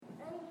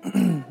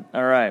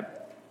All right.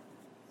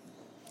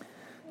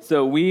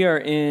 So we are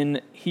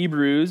in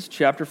Hebrews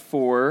chapter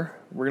 4.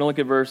 We're going to look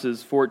at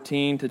verses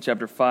 14 to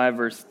chapter 5,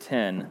 verse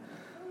 10.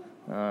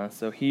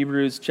 So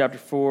Hebrews chapter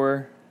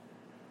 4,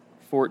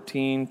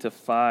 14 to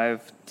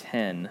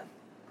 5:10,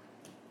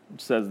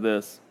 which says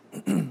this.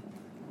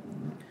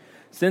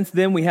 Since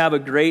then we have a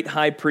great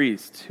high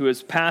priest who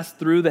has passed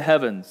through the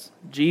heavens,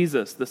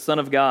 Jesus, the Son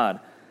of God.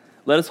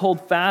 Let us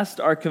hold fast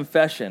our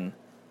confession.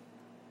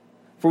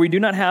 For we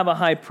do not have a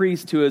high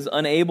priest who is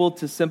unable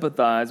to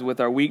sympathize with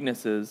our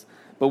weaknesses,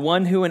 but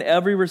one who in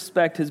every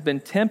respect has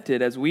been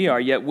tempted as we are,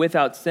 yet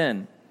without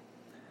sin.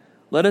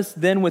 Let us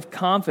then with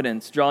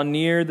confidence draw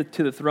near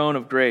to the throne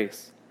of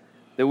grace,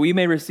 that we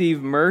may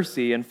receive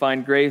mercy and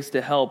find grace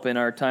to help in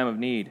our time of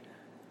need.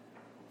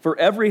 For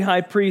every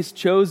high priest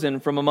chosen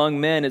from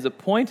among men is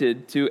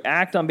appointed to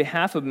act on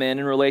behalf of men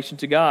in relation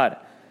to God,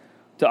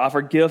 to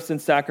offer gifts and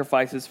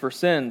sacrifices for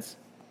sins.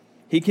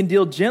 He can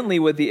deal gently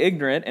with the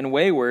ignorant and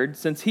wayward,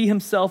 since he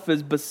himself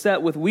is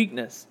beset with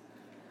weakness.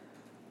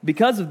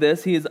 Because of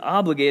this, he is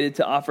obligated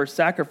to offer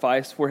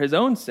sacrifice for his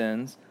own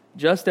sins,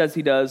 just as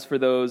he does for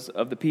those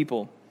of the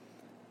people.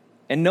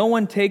 And no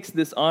one takes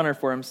this honor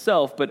for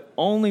himself, but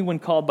only when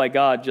called by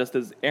God, just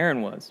as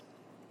Aaron was.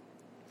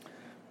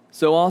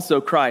 So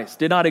also Christ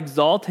did not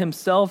exalt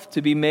himself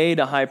to be made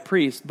a high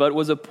priest, but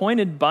was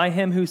appointed by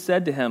him who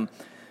said to him,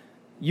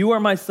 "You are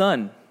my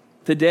son,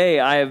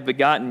 today I have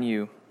begotten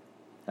you."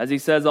 As he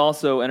says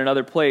also in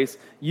another place,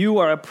 "You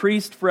are a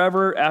priest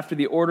forever after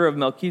the order of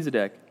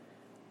Melchizedek."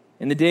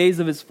 In the days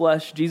of his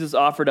flesh, Jesus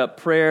offered up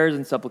prayers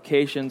and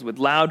supplications with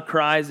loud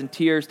cries and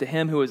tears to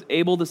him who was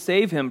able to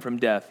save him from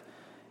death.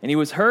 And he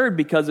was heard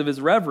because of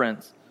his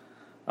reverence.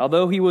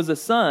 Although he was a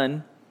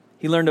son,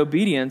 he learned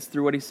obedience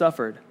through what he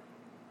suffered.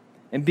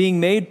 And being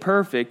made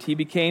perfect, he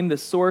became the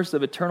source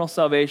of eternal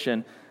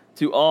salvation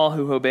to all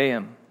who obey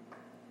him,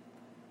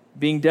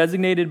 being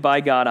designated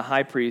by God a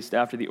high priest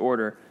after the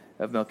order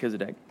of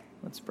Melchizedek.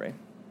 Let's pray.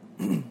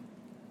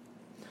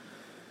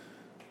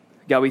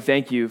 God, we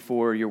thank you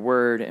for your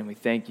word, and we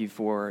thank you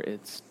for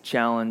its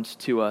challenge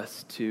to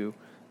us to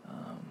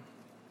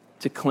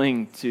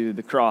cling to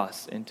the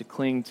cross and to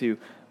cling to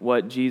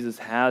what Jesus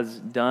has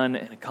done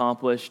and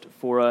accomplished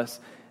for us,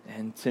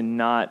 and to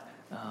not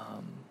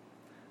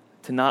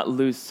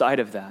lose sight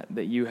of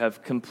that you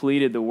have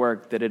completed the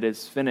work, that it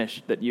is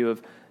finished, that you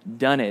have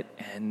done it,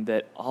 and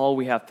that all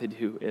we have to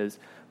do is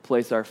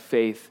place our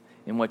faith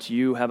in what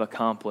you have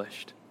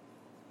accomplished.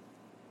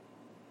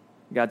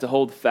 God, to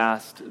hold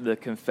fast the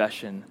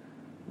confession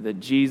that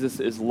Jesus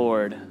is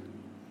Lord.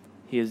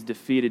 He has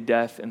defeated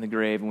death and the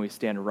grave, and we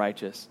stand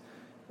righteous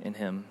in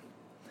him.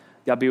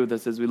 God, be with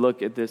us as we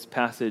look at this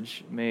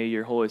passage. May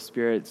your Holy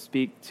Spirit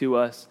speak to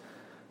us,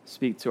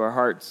 speak to our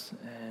hearts,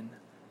 and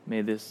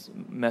may this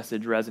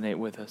message resonate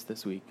with us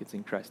this week. It's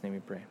in Christ's name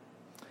we pray.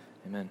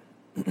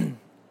 Amen.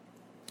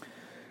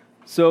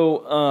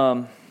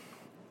 So,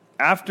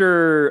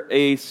 after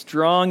a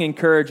strong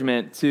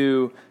encouragement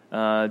to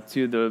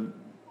the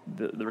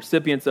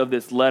recipients of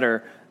this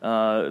letter,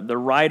 the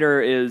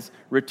writer is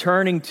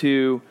returning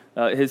to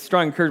his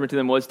strong encouragement to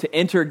them was to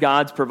enter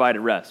God's provided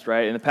rest,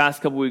 right? In the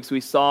past couple weeks,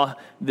 we saw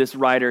this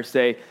writer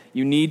say,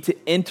 you need to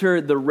enter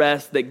the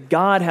rest that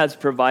God has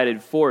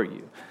provided for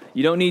you.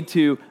 You don't need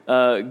to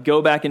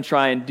go back and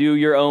try and do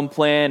your own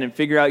plan and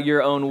figure out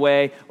your own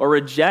way or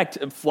reject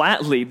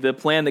flatly the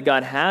plan that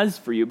God has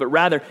for you, but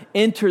rather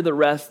enter the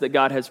rest that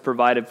God has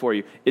provided for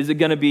you. Is it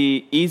going to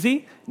be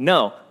easy?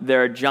 No.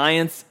 There are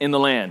giants in the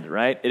land,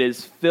 right? It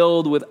is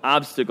filled with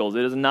obstacles.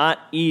 It is not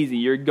easy.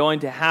 You're going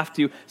to have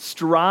to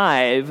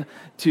strive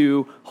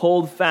to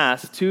hold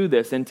fast to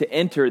this and to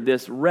enter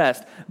this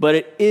rest, but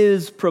it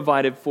is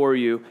provided for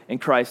you, and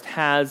Christ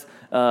has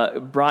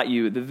brought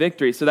you the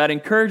victory. So that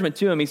encouragement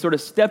to him, he sort of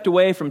stepped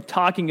away from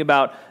talking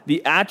about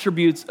the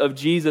attributes of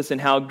Jesus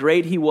and how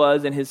great he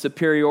was and his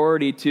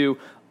superiority to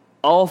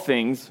all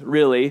things,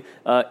 really.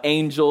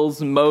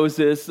 Angels,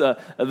 Moses,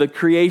 the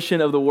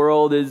creation of the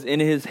world is in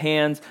his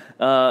hands.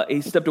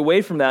 He stepped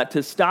away from that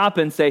to stop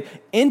and say,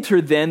 enter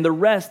then the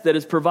rest that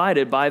is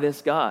provided by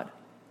this God.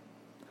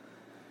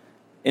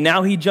 And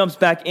now he jumps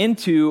back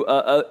into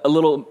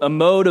a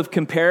mode of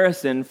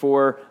comparison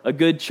for a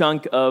good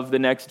chunk of the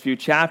next few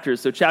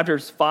chapters. So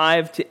chapters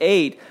 5 to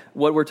 8,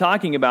 what we're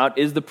talking about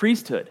is the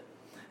priesthood.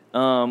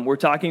 We're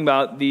talking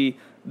about the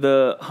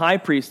high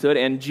priesthood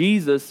and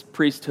Jesus'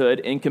 priesthood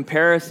in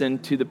comparison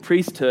to the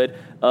priesthood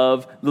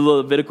of the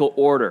Levitical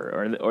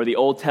order or the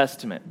Old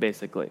Testament,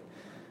 basically.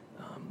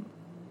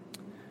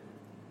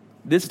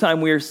 This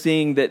time we are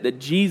seeing that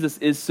Jesus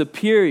is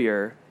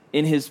superior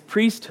in his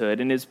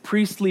priesthood, in his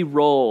priestly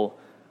role,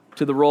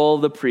 to the role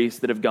of the priests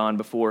that have gone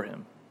before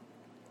him.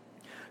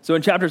 So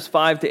in chapters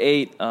 5 to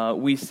 8,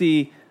 we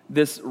see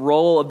this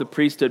role of the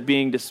priesthood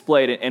being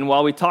displayed. And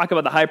while we talk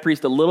about the high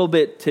priest a little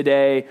bit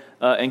today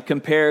and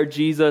compare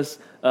Jesus,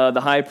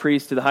 the high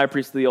priest, to the high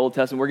priest of the Old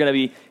Testament, we're going to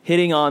be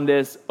hitting on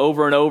this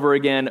over and over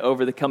again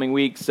over the coming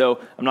weeks. So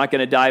I'm not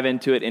going to dive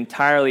into it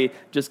entirely,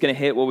 just going to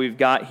hit what we've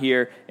got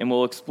here, and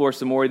we'll explore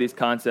some more of these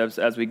concepts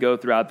as we go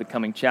throughout the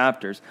coming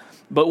chapters.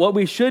 But what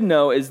we should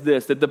know is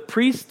this, that the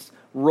priest's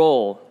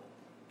role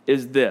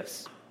is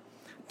this: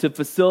 to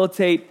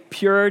facilitate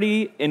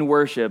purity in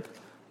worship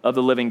of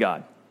the living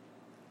God.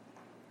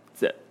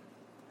 That's it.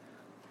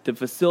 To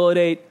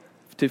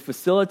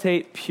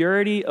facilitate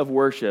purity of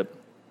worship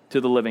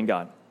to the living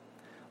God.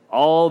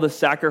 All the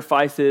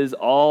sacrifices,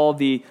 all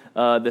the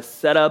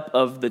setup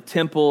of the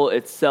temple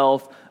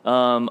itself,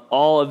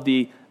 all of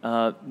the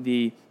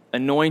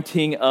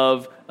anointing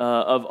of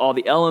all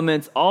the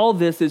elements, all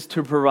this is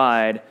to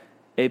provide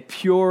a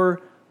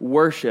pure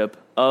worship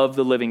of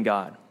the living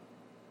God.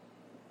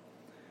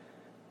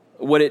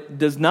 What it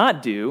does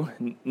not do,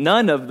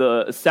 none of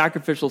the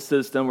sacrificial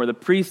system or the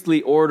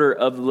priestly order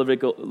of the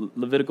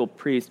Levitical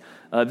priest,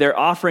 their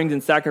offerings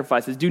and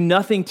sacrifices do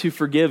nothing to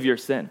forgive your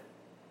sin.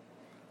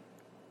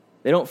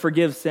 They don't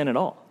forgive sin at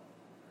all.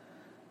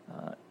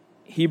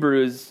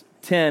 Hebrews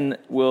 10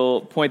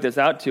 will point this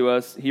out to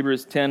us.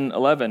 Hebrews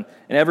 10:11.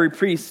 And every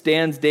priest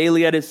stands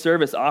daily at his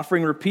service,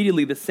 offering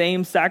repeatedly the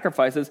same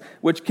sacrifices,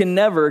 which can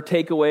never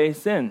take away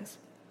sins.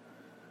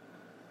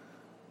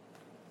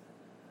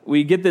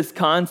 We get this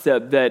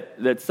concept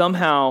that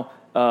somehow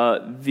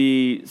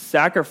the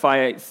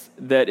sacrifice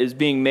that is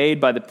being made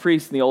by the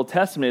priest in the Old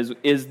Testament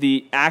is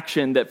the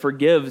action that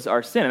forgives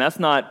our sin. And that's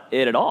not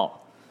it at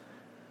all.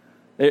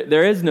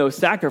 There is no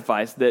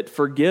sacrifice that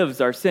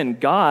forgives our sin.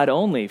 God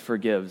only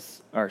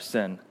forgives our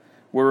sin.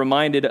 We're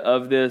reminded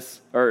of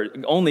this, or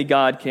only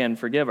God can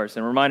forgive our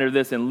sin. We're reminded of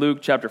this in Luke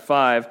chapter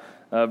 5,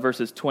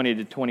 verses 20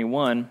 to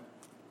 21.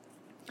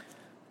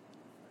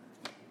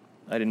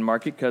 I didn't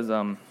mark it because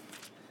I'm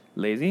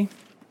lazy.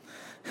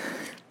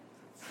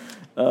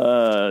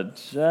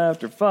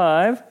 Chapter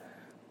 5,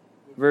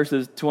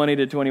 verses 20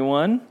 to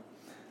 21,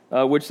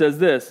 which says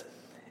this: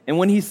 And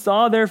when he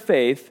saw their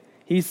faith,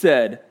 he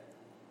said,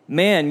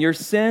 Man, your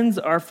sins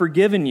are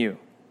forgiven you.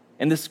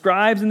 And the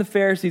scribes and the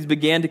Pharisees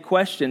began to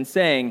question,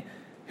 saying,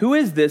 Who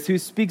is this who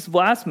speaks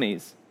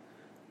blasphemies?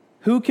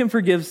 Who can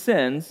forgive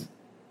sins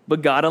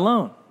but God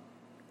alone?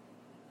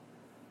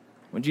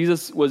 When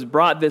Jesus was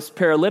brought this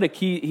paralytic,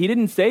 he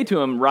didn't say to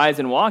him, Rise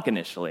and walk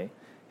initially.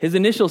 His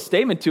initial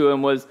statement to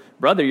him was,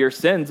 Brother, your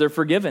sins are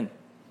forgiven.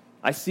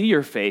 I see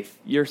your faith.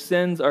 Your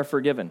sins are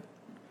forgiven.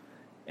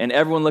 And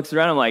everyone looks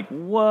around and like,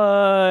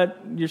 what?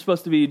 You're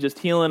supposed to be just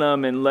healing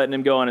him and letting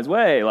him go on his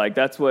way. Like,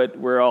 that's what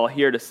we're all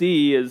here to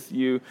see, is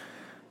you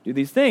do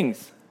these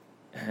things.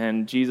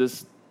 And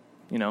Jesus,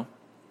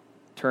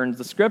 turns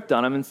the script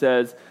on him and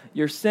says,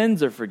 your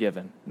sins are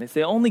forgiven. And they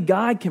say, only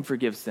God can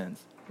forgive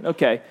sins.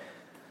 Okay,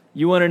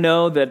 you want to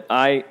know that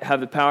I have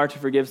the power to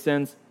forgive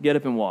sins? Get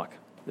up and walk.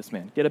 This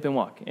man, get up and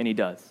walk. And he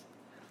does.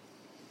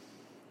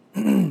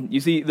 You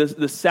see,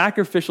 the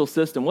sacrificial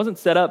system wasn't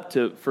set up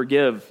to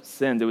forgive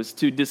sins. It was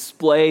to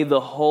display the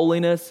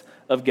holiness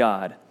of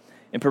God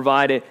and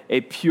provide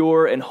a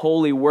pure and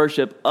holy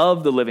worship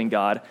of the living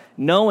God,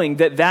 knowing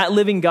that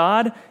living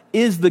God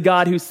is the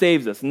God who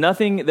saves us.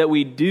 Nothing that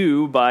we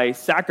do by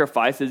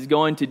sacrifice is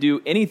going to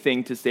do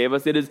anything to save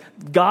us. It is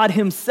God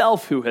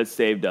himself who has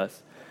saved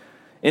us.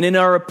 And in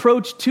our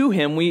approach to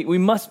him, we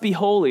must be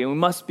holy and we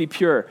must be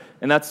pure.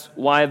 And that's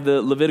why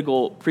the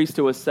Levitical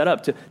priesthood was set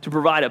up, to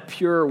provide a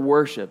pure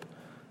worship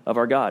of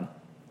our God.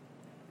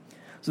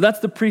 So that's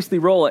the priestly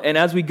role. And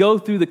as we go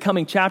through the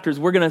coming chapters,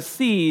 we're going to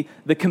see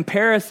the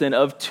comparison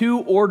of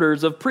two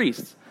orders of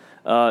priests.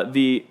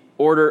 The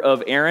order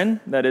of Aaron,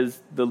 that is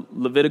the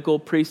Levitical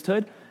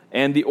priesthood,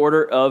 and the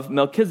order of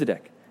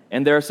Melchizedek.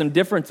 And there are some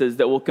differences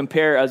that we'll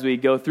compare as we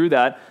go through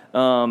that.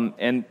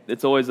 And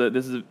it's always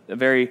this is a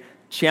very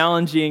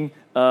challenging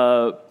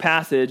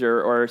passage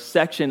or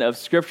section of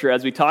Scripture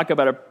as we talk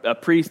about a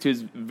priest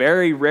who's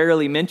very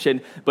rarely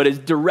mentioned, but is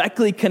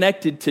directly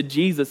connected to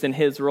Jesus in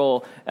his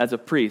role as a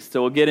priest. So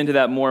we'll get into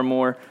that more and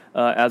more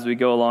as we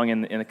go along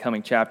in the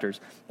coming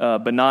chapters,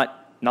 but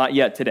not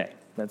yet today.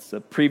 That's a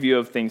preview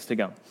of things to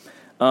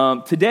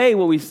come. Today,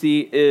 what we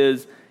see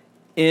is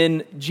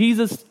in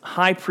Jesus'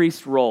 high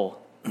priest role,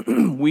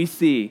 we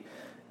see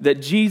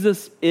that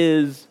Jesus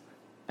is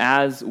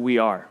as we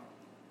are.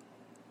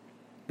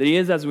 That he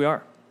is as we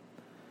are.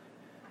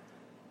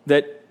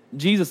 That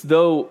Jesus,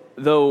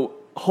 though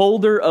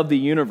holder of the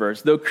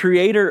universe, though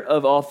creator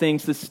of all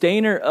things,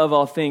 sustainer of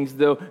all things,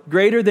 though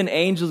greater than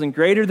angels and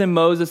greater than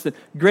Moses and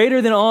greater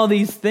than all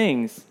these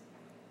things,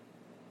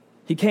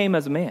 he came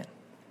as a man.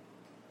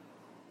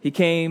 He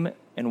came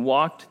and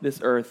walked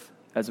this earth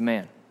as a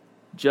man,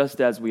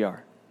 just as we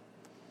are.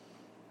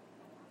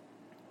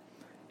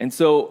 And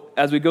so,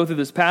 as we go through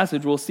this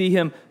passage, we'll see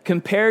him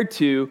compared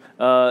to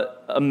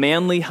a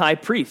manly high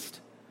priest.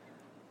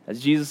 As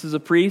Jesus is a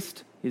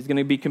priest, he's going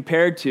to be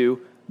compared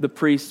to the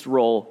priest's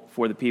role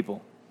for the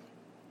people.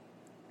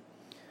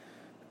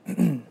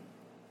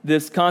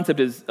 this concept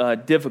is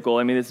difficult.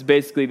 I mean, it's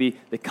basically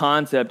the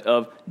concept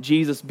of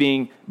Jesus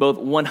being both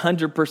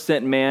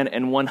 100% man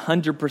and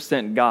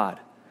 100% God.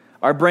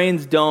 Our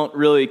brains don't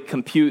really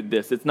compute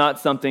this. It's not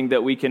something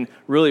that we can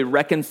really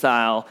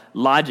reconcile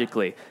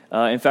logically.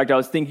 In fact, I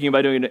was thinking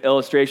about doing an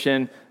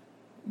illustration,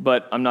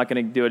 but I'm not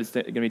going to do it. It's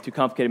going to be too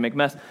complicated to make a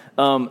mess.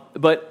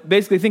 But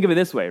basically, think of it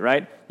this way,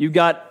 right? You've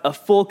got a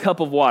full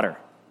cup of water,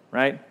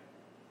 right?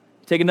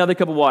 Take another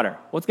cup of water.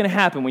 What's going to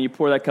happen when you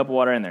pour that cup of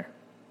water in there?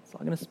 It's all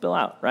going to spill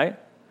out, right?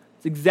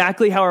 It's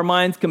exactly how our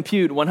minds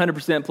compute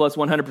 100% plus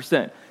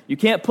 100%. You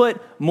can't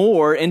put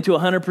more into a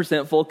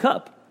 100% full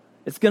cup.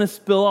 It's going to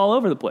spill all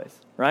over the place,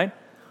 right?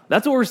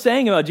 That's what we're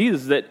saying about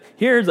Jesus, that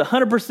here's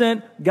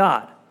 100%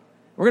 God.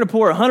 We're going to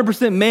pour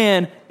 100%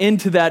 man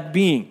into that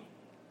being.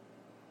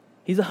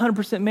 He's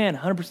 100% man,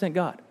 100%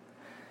 God.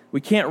 We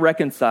can't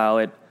reconcile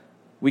it.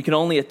 We can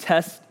only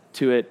attest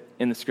to it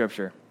in the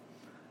Scripture.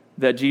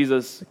 That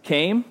Jesus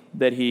came,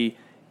 that he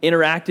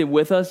interacted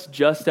with us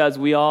just as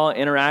we all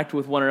interact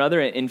with one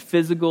another in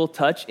physical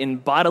touch, in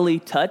bodily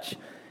touch,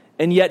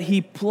 and yet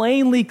he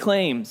plainly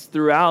claims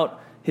throughout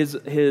his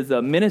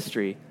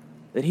ministry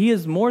that he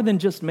is more than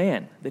just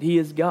man, that he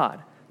is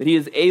God, that he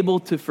is able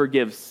to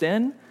forgive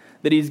sin,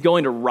 that he's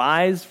going to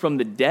rise from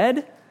the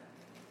dead.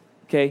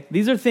 Okay,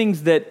 these are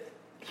things that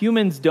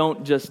humans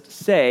don't just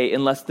say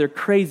unless they're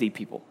crazy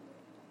people.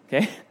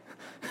 Okay?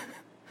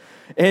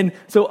 And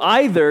so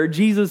either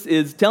Jesus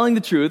is telling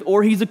the truth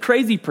or he's a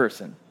crazy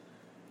person.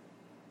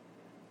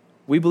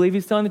 We believe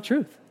he's telling the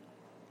truth.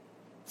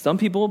 Some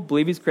people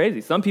believe he's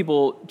crazy. Some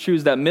people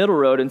choose that middle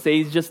road and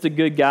say he's just a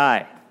good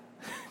guy.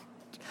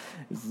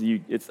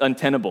 It's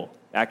untenable,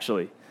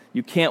 actually.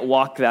 You can't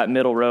walk that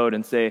middle road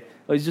and say,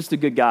 oh, he's just a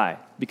good guy,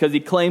 because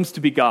he claims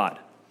to be God.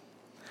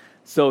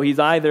 So he's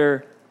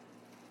either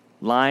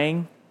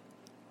lying,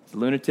 he's a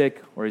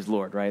lunatic, or he's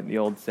Lord, right? The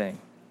old saying.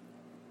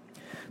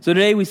 So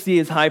today we see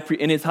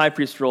in his high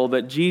priest role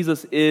that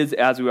Jesus is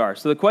as we are.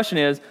 So the question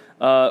is,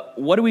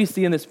 what do we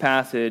see in this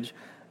passage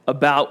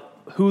about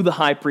who the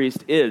high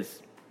priest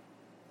is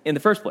in the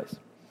first place?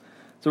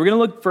 So we're going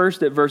to look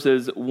first at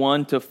verses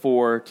 1 to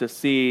 4 to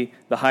see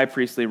the high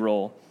priestly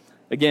role.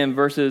 Again,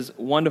 verses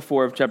 1 to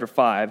 4 of chapter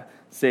 5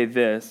 say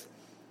this: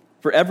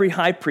 "For every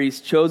high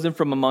priest chosen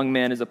from among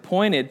men is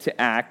appointed to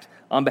act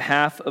on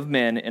behalf of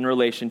men in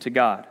relation to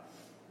God."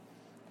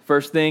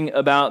 First thing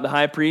about the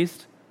high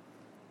priest,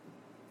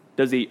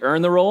 does he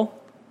earn the role?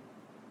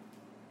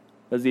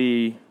 Does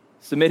he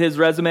submit his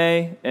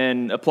resume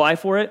and apply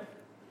for it?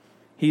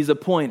 He's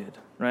appointed,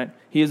 right?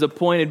 He is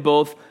appointed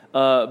both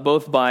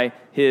by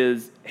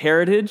his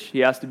heritage. He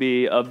has to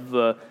be of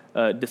the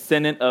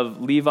descendant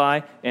of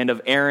Levi and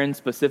of Aaron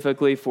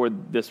specifically for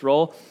this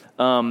role.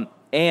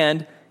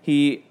 And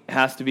he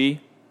has to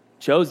be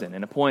chosen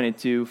and appointed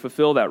to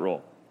fulfill that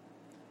role.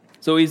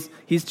 So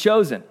he's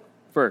chosen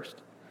first.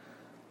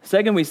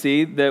 Second, we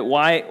see that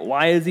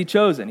why is he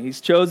chosen?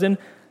 He's chosen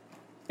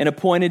and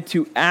appointed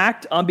to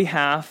act on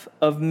behalf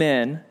of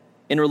men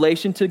in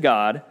relation to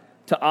God,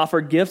 to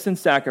offer gifts and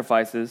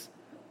sacrifices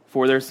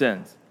for their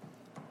sins.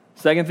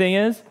 Second thing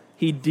is,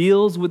 he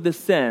deals with the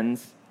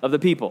sins of the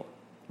people,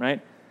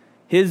 right?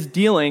 His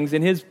dealings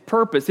and his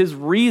purpose, his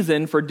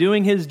reason for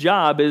doing his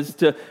job is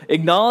to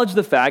acknowledge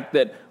the fact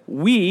that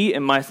we,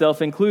 and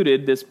myself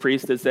included, this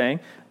priest is saying,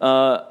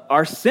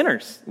 are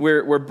sinners.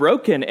 We're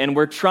broken, and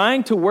we're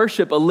trying to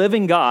worship a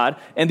living God,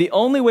 and the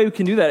only way we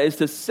can do that is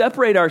to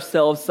separate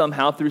ourselves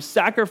somehow through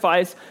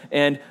sacrifice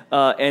and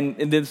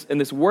in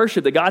this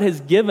worship that God has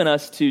given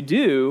us to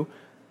do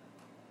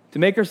to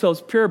make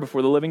ourselves pure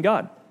before the living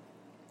God.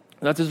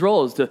 That's his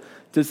role, is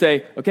to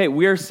say, okay,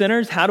 we are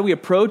sinners. How do we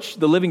approach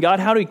the living God?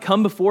 How do we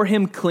come before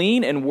him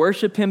clean and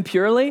worship him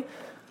purely?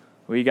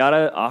 We got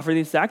to offer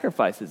these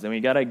sacrifices, and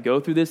we got to go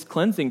through this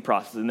cleansing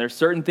process. And there's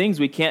certain things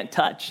we can't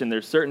touch, and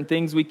there's certain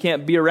things we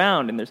can't be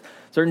around, and there's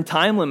certain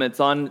time limits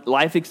on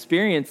life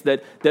experience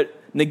that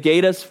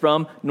negate us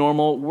from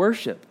normal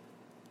worship.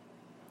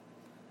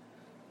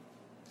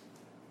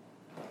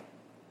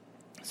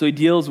 So he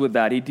deals with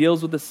that. He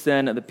deals with the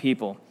sin of the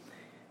people.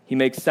 He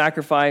makes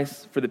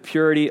sacrifice for the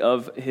purity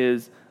of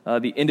his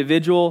the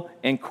individual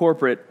and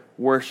corporate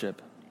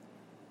worship.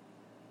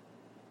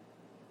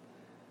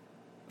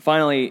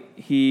 Finally,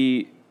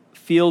 he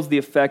feels the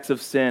effects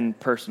of sin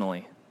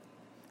personally.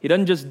 He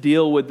doesn't just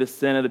deal with the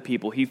sin of the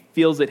people, he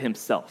feels it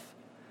himself.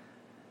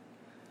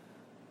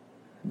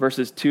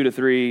 Verses 2 to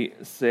 3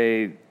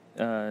 say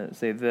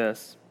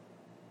this: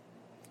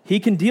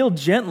 "He can deal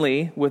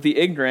gently with the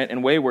ignorant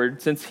and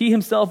wayward, since he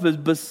himself is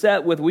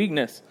beset with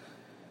weakness.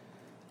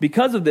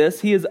 Because of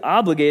this, he is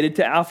obligated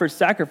to offer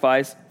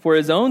sacrifice for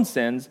his own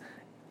sins,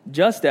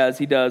 just as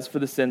he does for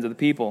the sins of the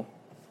people."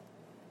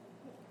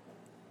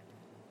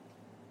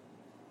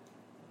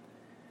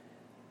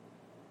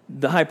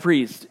 The high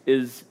priest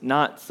is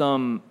not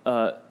some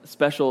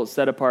special,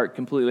 set-apart,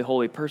 completely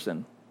holy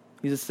person.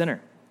 He's a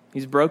sinner.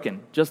 He's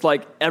broken, just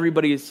like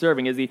everybody he's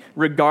serving. Is he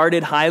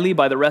regarded highly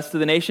by the rest of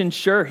the nation?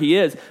 Sure, he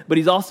is, but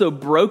he's also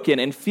broken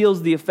and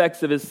feels the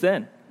effects of his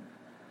sin.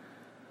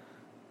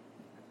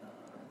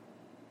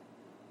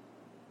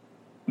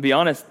 be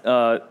honest,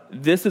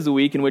 this is a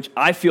week in which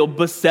I feel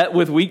beset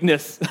with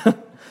weakness.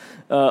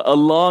 A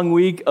long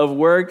week of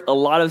work, a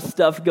lot of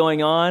stuff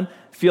going on.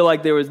 Feel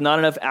like there was not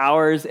enough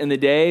hours in the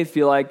day.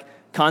 Feel like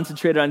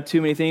concentrated on too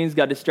many things,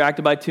 got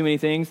distracted by too many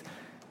things,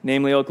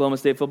 namely Oklahoma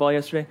State football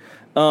yesterday.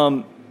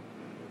 I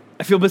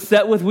feel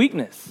beset with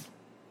weakness.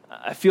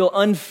 I feel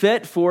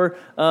unfit for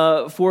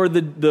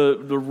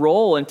the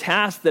role and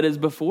task that is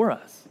before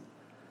us.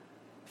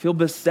 I feel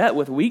beset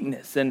with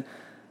weakness. And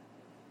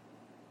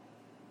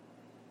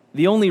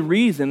the only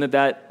reason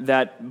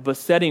that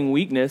besetting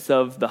weakness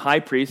of the high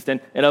priest and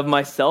of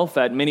myself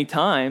at many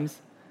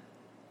times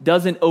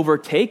doesn't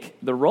overtake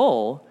the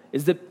role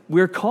is that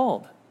we're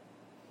called.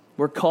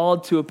 We're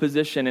called to a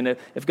position, and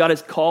if God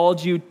has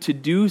called you to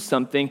do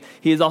something,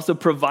 He has also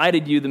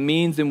provided you the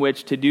means in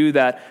which to do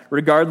that,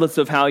 regardless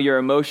of how your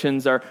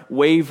emotions are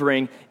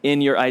wavering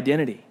in your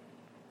identity.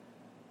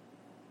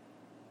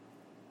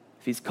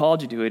 If He's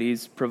called you to it,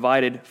 He's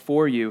provided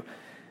for you.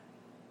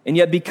 And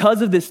yet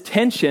because of this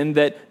tension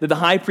that the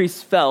high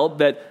priest felt,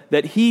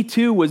 that he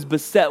too was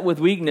beset with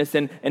weakness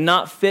and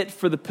not fit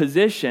for the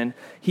position,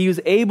 he was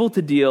able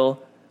to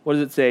deal, what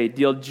does it say?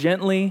 Deal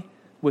gently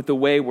with the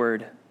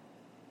wayward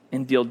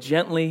and deal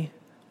gently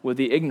with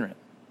the ignorant.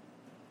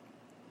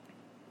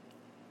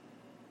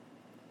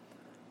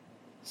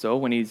 So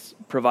when he's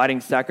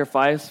providing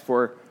sacrifice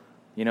for,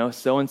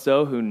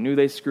 so-and-so who knew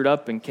they screwed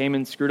up and came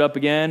and screwed up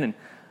again,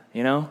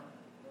 and,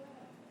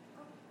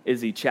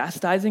 is he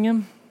chastising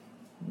him?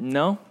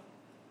 No.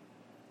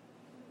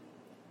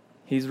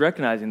 He's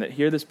recognizing that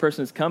here this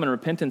person has come in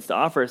repentance to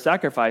offer a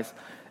sacrifice.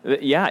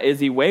 Yeah, is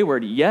he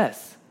wayward?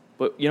 Yes.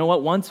 But you know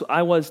what? Once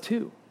I was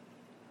too.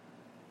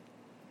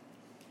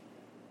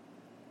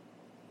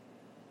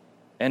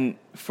 And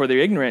for the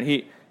ignorant,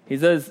 he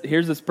says,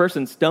 here's this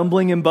person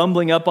stumbling and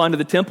bumbling up onto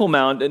the Temple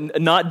Mount and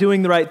not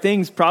doing the right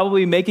things,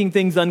 probably making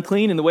things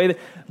unclean in the way that,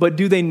 but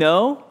do they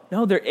know?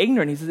 No, they're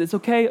ignorant. He says, it's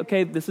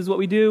okay, this is what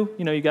we do.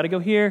 You got to go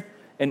here.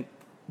 And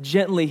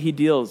gently he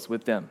deals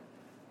with them.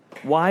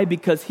 Why?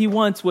 Because he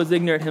once was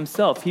ignorant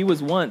himself. He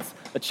was once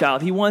a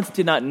child. He once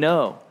did not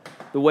know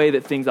the way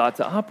that things ought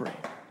to operate.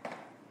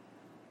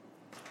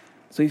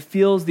 So he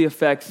feels the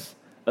effects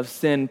of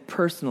sin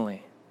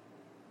personally.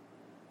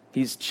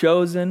 He's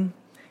chosen,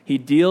 he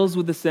deals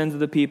with the sins of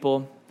the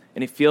people,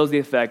 and he feels the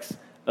effects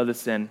of the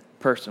sin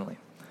personally.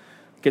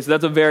 Okay, so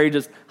that's a very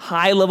just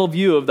high-level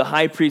view of the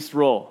high priest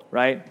role,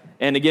 right?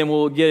 And again,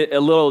 we'll get a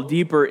little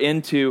deeper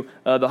into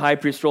the high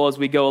priest role as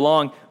we go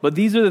along. But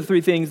these are the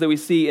three things that we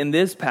see in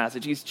this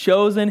passage. He's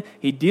chosen,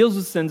 he deals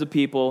with sins of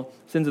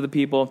the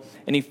people,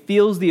 and he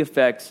feels the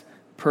effects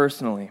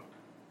personally.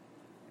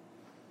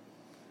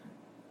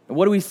 And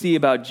what do we see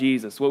about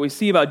Jesus? What we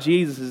see about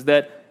Jesus is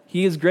that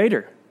he is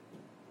greater.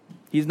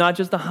 He's not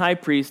just a high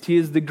priest, he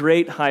is the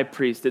great high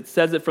priest. It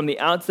says it from the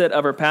outset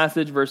of our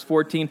passage, verse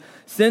 14,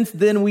 since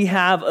then we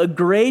have a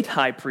great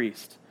high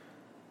priest.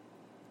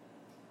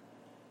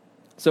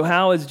 So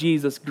how is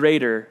Jesus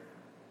greater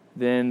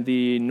than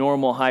the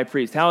normal high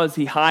priest? How is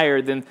he higher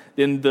than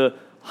the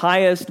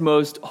highest,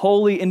 most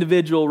holy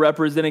individual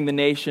representing the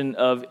nation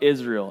of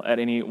Israel at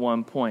any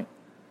one point?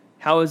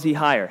 How is he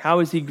higher? How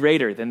is he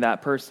greater than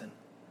that person?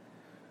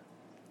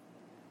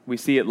 We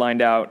see it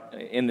lined out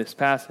in this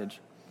passage.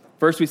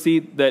 First, we see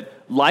that,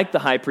 like the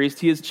high priest,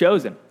 he is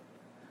chosen.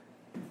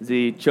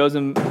 He's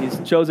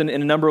chosen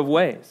in a number of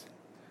ways.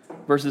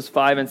 Verses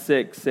 5 and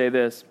 6 say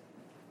this.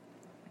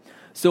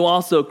 So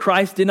also,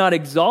 Christ did not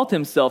exalt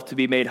himself to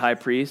be made high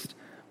priest,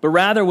 but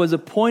rather was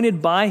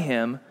appointed by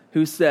him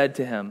who said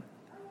to him,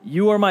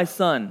 you are my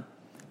son.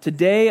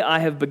 Today I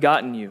have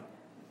begotten you.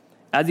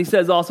 As he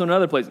says also in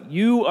another place,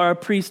 you are a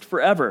priest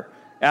forever,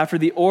 after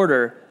the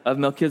order of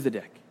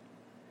Melchizedek.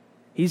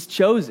 He's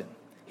chosen.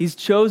 He's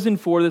chosen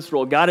for this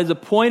role. God has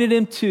appointed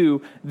him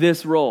to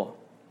this role.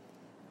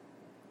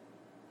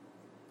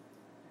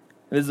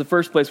 And this is the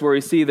first place where we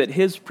see that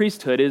his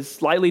priesthood is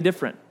slightly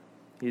different.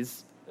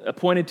 He's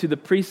appointed to the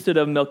priesthood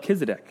of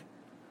Melchizedek.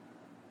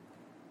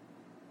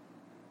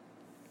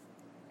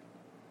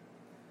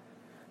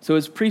 So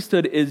his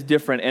priesthood is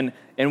different,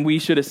 and we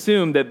should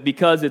assume that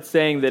because it's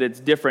saying that it's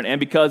different, and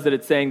because that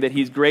it's saying that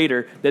he's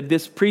greater, that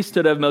this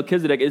priesthood of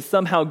Melchizedek is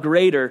somehow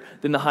greater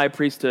than the high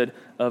priesthood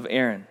of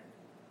Aaron.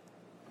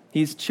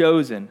 He's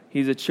chosen.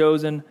 He's a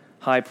chosen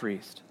high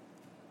priest.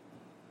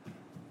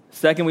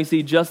 Second, we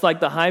see just like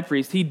the high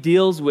priest, he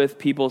deals with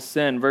people's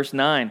sin. Verse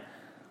 9.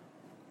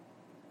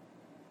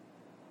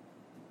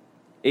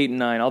 8 and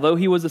 9. Although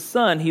he was a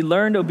son, he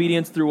learned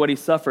obedience through what he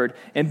suffered,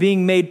 and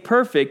being made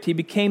perfect, he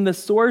became the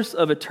source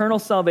of eternal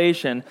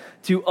salvation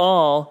to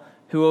all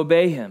who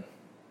obey him.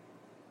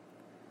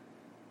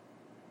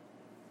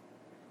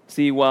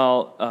 See,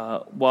 while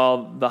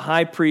the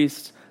high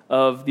priest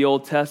of the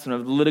Old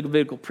Testament, of the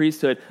Levitical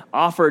priesthood,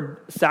 offered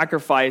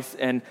sacrifice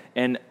and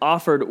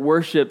offered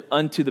worship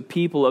unto the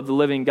people of the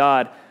living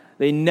God,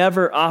 they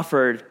never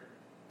offered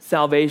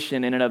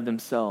salvation in and of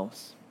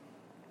themselves.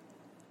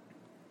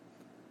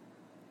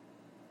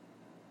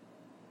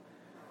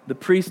 The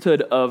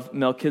priesthood of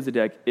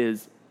Melchizedek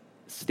is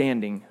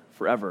standing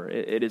forever.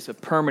 It is a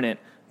permanent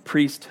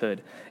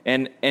priesthood.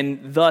 And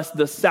thus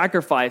the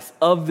sacrifice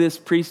of this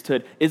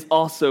priesthood is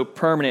also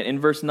permanent. In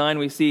verse 9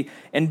 we see,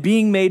 and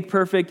being made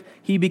perfect,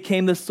 he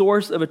became the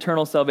source of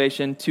eternal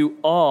salvation to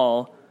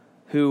all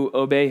who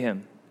obey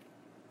him.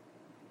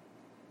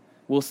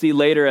 We'll see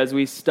later as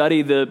we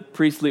study the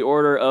priestly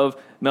order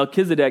of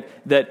Melchizedek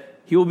that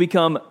he will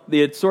become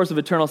the source of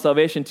eternal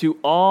salvation to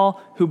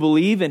all who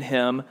believe in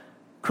him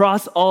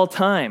across all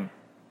time.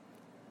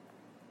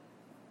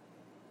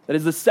 That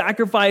is, the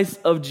sacrifice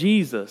of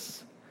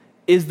Jesus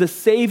is the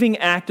saving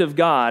act of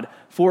God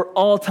for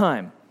all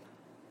time.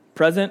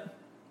 Present,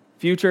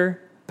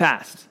 future,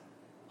 past.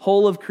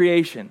 Whole of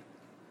creation.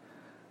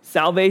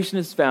 Salvation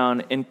is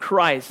found in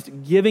Christ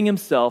giving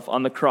himself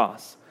on the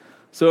cross.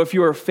 So if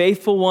you are a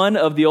faithful one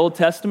of the Old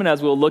Testament,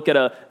 as we'll look at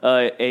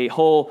a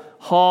whole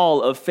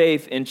hall of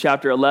faith in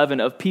chapter 11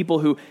 of people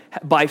who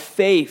by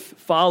faith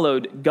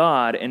followed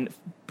God and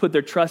put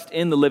their trust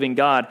in the living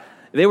God,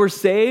 they were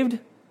saved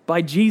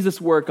by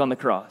Jesus' work on the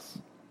cross.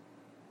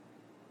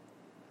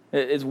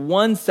 It is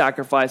one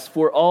sacrifice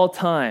for all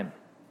time,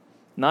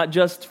 not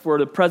just for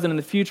the present and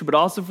the future, but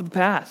also for the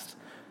past.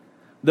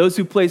 Those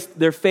who placed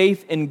their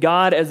faith in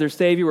God as their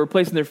Savior were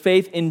placing their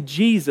faith in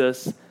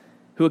Jesus,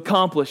 who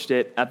accomplished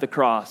it at the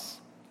cross.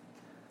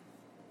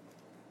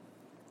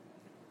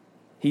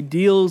 He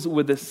deals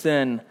with the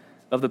sin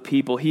of the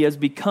people. He has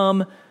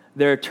become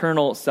their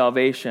eternal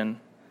salvation.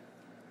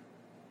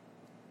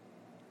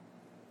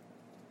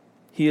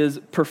 He has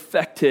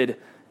perfected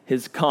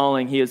his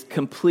calling. He has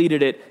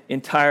completed it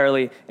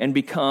entirely and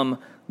become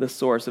the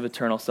source of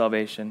eternal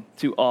salvation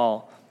to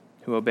all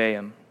who obey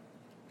him.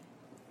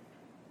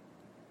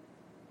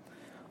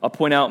 I'll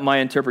point out my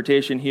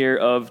interpretation here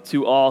of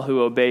to all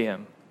who obey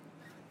him.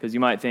 Because you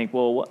might think,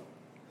 well, what?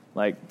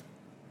 Like,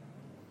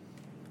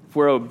 if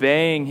we're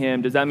obeying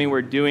him, does that mean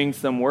we're doing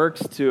some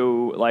works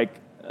to, like,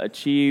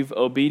 achieve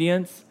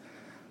obedience?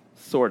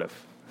 Sort of.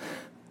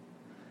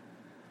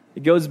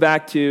 It goes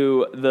back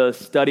to the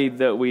study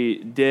that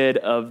we did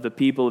of the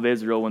people of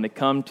Israel when they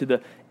come to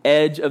the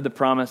edge of the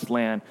promised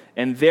land.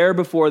 And there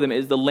before them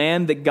is the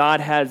land that God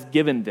has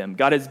given them.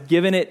 God has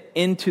given it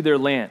into their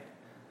land.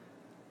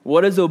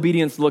 What does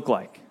obedience look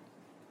like?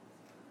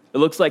 It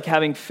looks like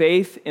having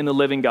faith in the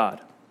living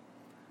God.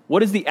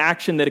 What is the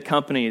action that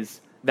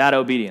accompanies that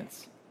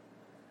obedience?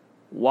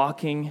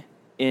 Walking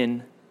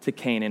into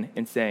Canaan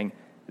and saying,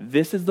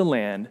 this is the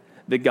land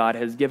that God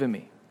has given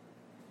me.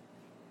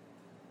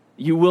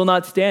 You will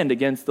not stand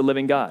against the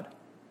living God.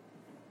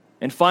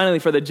 And finally,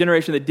 for the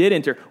generation that did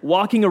enter,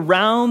 walking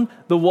around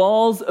the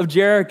walls of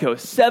Jericho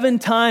 7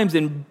 times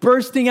and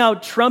bursting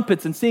out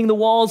trumpets and seeing the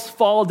walls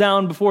fall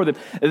down before them.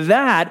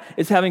 That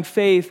is having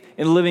faith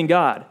in the living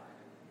God.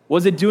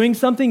 Was it doing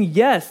something?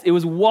 Yes, it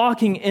was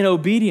walking in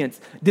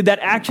obedience. Did that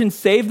action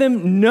save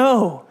them?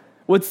 No.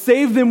 What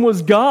saved them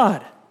was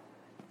God.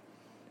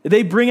 Did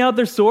they bring out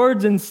their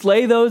swords and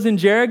slay those in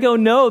Jericho?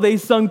 No, they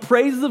sung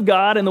praises of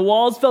God and the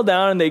walls fell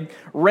down and they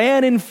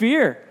ran in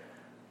fear.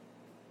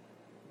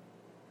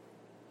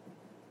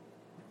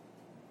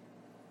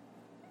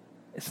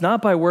 It's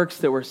not by works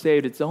that we're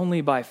saved, it's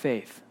only by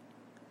faith.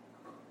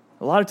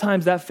 A lot of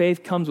times that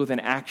faith comes with an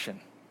action.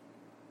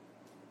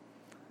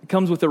 It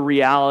comes with a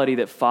reality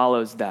that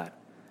follows that.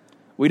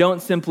 We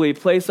don't simply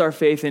place our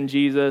faith in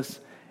Jesus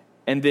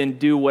and then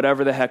do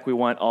whatever the heck we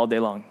want all day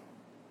long.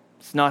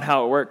 It's not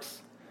how it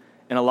works.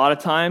 And a lot of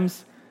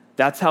times,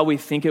 that's how we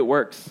think it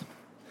works.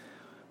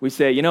 We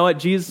say, you know what,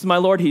 Jesus is my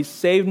Lord. He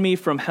saved me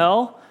from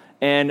hell,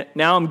 and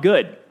now I'm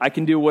good. I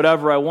can do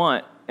whatever I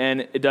want,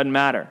 and it doesn't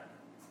matter.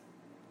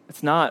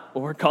 It's not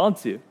what we're called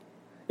to.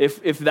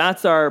 If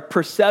that's our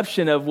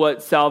perception of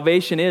what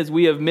salvation is,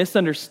 we have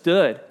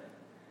misunderstood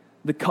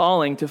the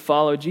calling to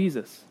follow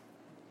Jesus.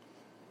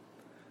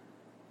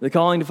 The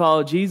calling to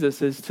follow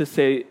Jesus is to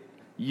say,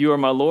 you are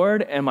my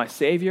Lord and my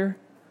Savior.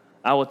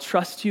 I will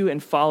trust you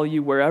and follow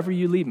you wherever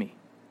you lead me.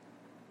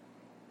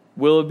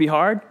 Will it be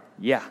hard?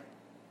 Yeah.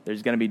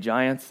 There's going to be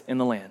giants in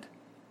the land,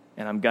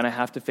 and I'm going to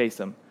have to face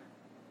them.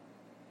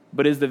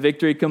 But is the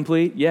victory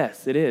complete?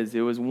 Yes, it is.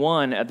 It was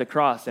won at the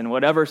cross. And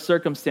whatever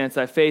circumstance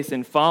I face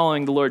in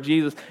following the Lord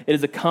Jesus, it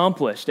is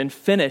accomplished and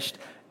finished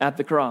at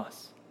the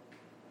cross.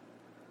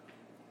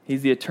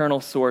 He's the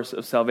eternal source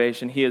of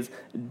salvation. He has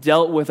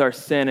dealt with our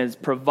sin and has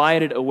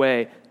provided a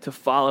way to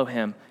follow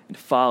him and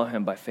to follow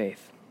him by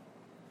faith.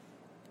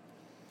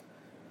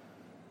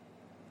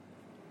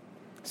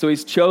 So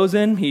he's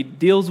chosen, he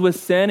deals with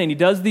sin, and he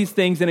does these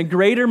things in a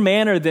greater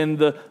manner than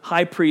the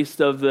high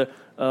priest of the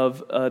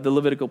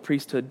Levitical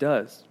priesthood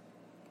does.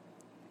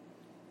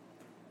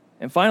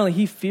 And finally,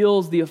 he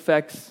feels the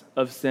effects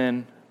of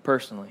sin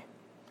personally.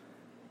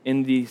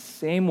 In the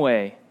same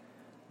way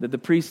that the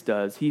priest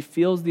does, he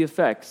feels the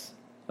effects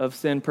of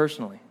sin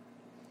personally.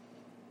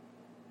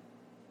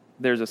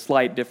 There's a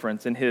slight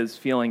difference in his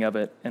feeling of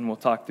it, and we'll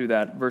talk through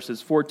that.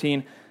 Verses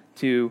 14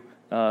 to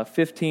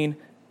 15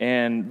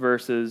 and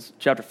verses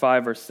chapter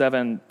 5, verse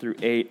 7 through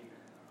 8.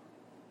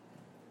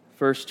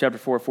 First, chapter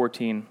 4,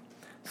 14.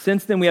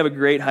 Since then we have a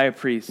great high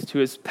priest who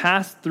has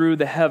passed through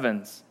the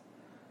heavens.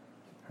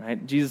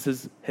 Right?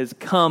 Jesus has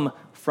come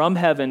from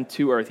heaven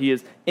to earth. He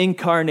is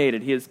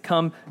incarnated. He has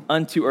come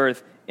unto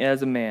earth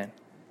as a man.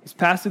 He's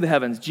passed through the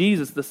heavens.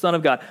 Jesus, the Son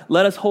of God.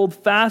 Let us hold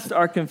fast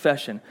our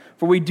confession,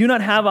 for we do not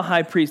have a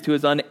high priest who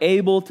is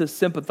unable to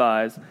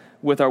sympathize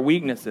with our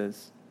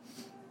weaknesses,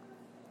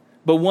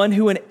 but one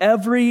who in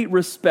every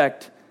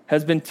respect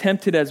has been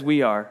tempted as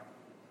we are,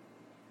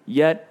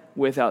 yet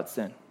without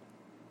sin.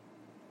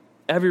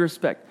 Every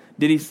respect.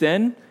 Did he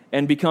sin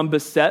and become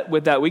beset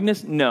with that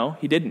weakness? No,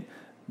 he didn't.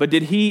 But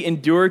did he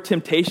endure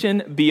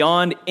temptation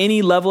beyond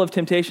any level of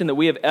temptation that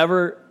we have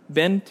ever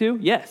been to?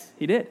 Yes,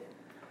 he did.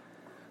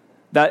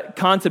 That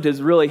concept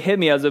has really hit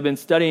me as I've been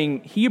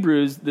studying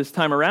Hebrews this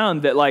time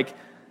around, that like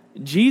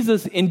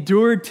Jesus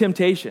endured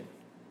temptation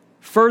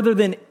further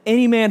than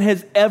any man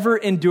has ever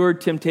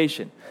endured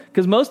temptation.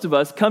 Because most of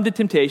us come to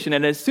temptation,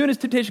 and as soon as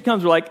temptation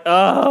comes, we're like,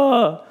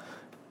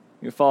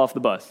 you fall off the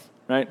bus,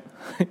 right?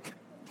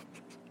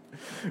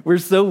 We're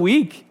so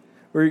weak.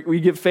 We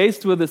get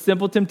faced with a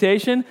simple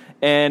temptation,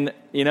 and,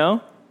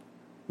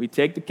 we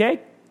take the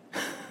cake,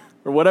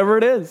 or whatever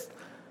it is.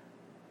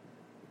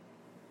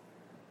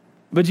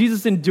 But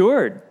Jesus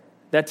endured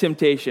that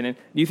temptation. And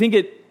do you think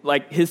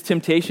his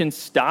temptation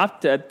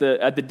stopped at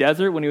the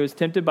desert when he was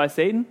tempted by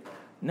Satan?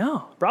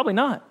 No, probably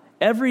not.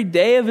 Every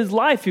day of his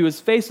life, he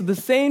was faced with the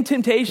same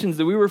temptations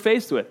that we were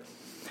faced with.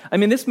 I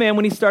mean, this man,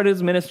 when he started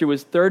his ministry,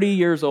 was 30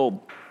 years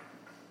old,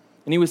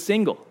 and he was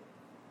single.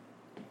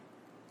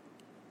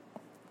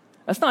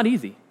 That's not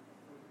easy.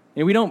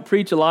 We don't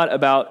preach a lot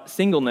about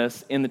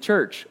singleness in the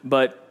church,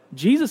 but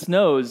Jesus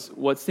knows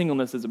what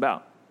singleness is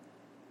about.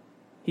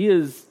 He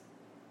is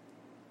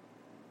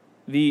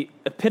the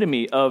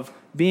epitome of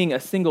being a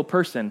single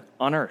person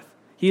on earth.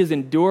 He has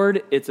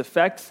endured its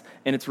effects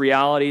and its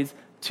realities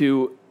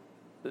to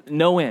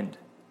no end.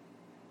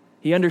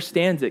 He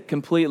understands it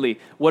completely,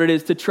 what it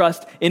is to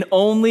trust in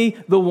only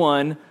the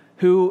one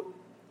who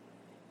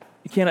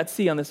you cannot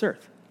see on this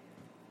earth.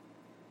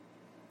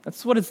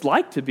 That's what it's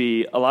like to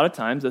be, a lot of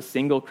times, a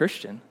single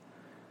Christian.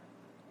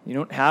 You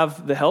don't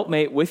have the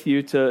helpmate with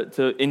you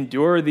to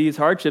endure these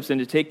hardships and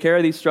to take care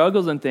of these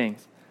struggles and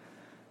things.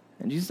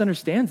 And Jesus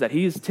understands that.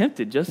 He is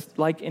tempted just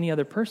like any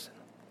other person.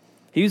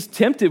 He's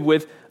tempted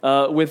with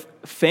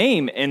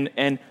fame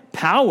and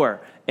power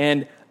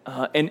and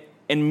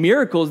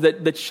miracles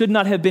that should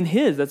not have been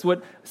his. That's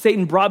what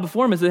Satan brought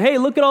before him and said, hey,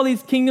 look at all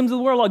these kingdoms of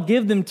the world. I'll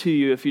give them to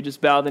you if you just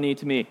bow the knee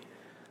to me.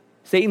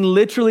 Satan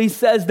literally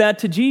says that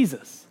to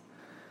Jesus.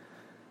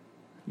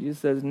 Jesus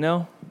says,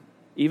 no,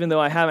 even though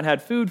I haven't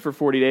had food for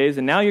 40 days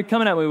and now you're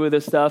coming at me with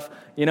this stuff,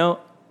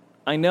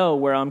 I know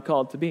where I'm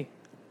called to be.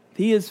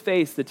 He has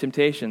faced the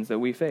temptations that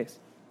we face.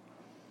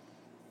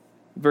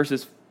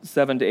 Verses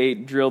 7 to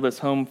 8 drill this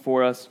home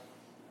for us.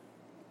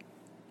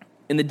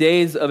 In the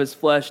days of his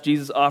flesh,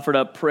 Jesus offered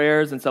up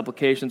prayers and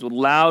supplications with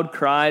loud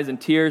cries and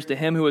tears to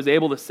him who was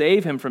able to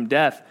save him from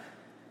death.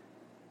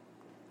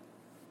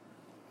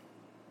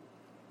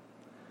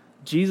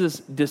 Jesus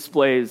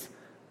displays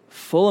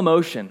full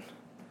emotion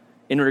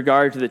in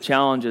regard to the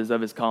challenges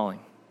of his calling.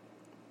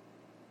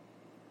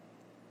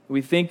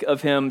 We think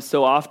of him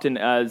so often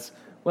as,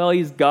 well,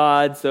 he's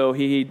God, so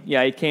he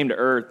came to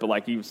earth,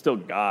 but he was still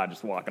God,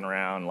 just walking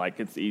around like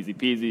it's easy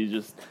peasy,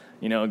 just,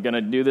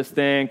 gonna do this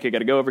thing, okay,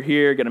 gotta go over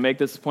here, gotta make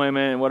this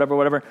appointment, and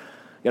whatever,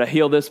 gotta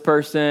heal this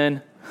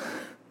person.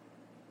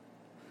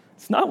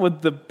 It's not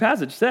what the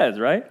passage says,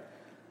 right?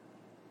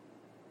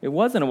 It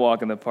wasn't a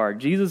walk in the park.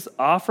 Jesus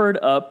offered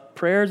up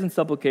prayers and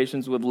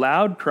supplications with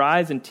loud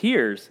cries and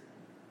tears.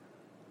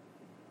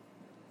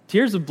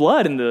 Tears of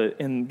blood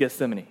in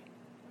Gethsemane.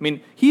 I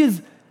mean, he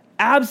is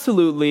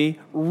absolutely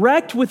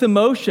wrecked with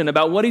emotion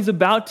about what he's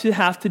about to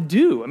have to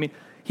do. I mean,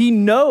 he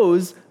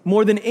knows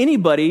more than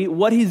anybody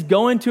what he's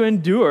going to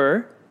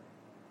endure,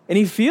 and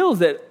he feels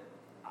that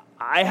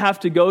I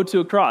have to go to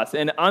a cross,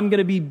 and I'm going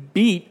to be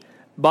beat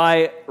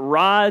by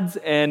rods,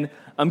 and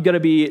I'm going to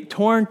be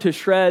torn to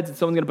shreds, and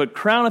someone's going to put a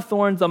crown of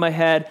thorns on my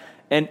head,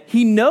 and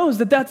he knows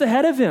that that's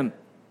ahead of him,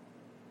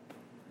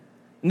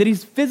 and that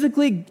he's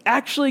physically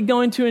actually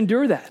going to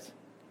endure that.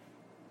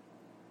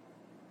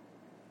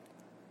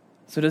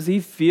 So does he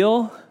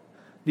feel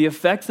the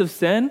effects of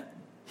sin?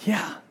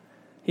 Yeah,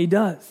 he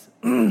does.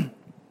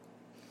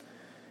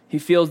 He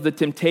feels the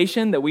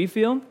temptation that we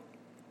feel,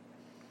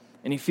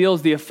 and he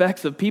feels the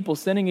effects of people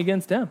sinning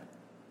against him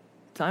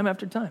time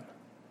after time.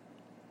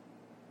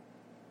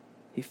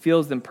 He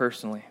feels them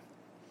personally.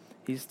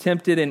 He's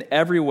tempted in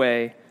every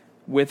way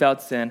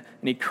without sin,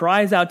 and he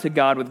cries out to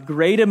God with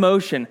great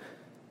emotion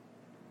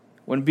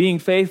when being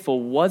faithful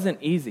wasn't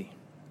easy.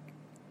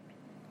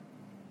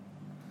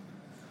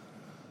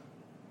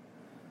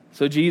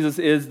 So Jesus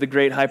is the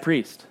great high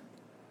priest.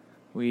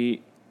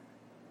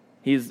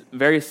 He's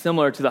very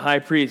similar to the high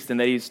priest in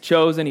that he's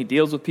chosen, he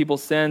deals with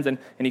people's sins, and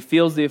he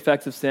feels the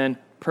effects of sin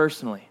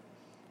personally.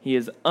 He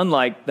is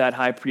unlike that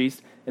high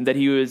priest in that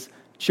he was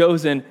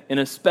chosen in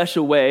a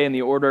special way in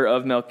the order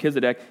of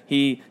Melchizedek.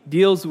 He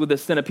deals with the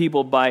sin of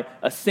people by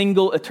a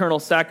single eternal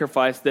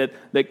sacrifice that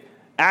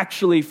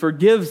actually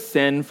forgives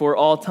sin for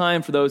all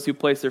time for those who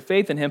place their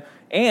faith in him,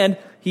 and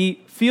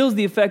he feels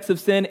the effects of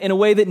sin in a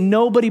way that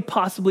nobody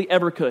possibly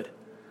ever could,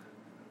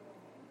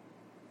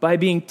 by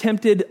being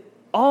tempted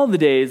all the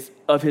days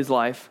of his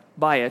life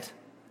by it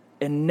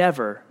and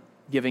never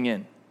giving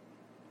in.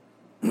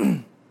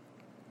 I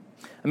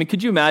mean,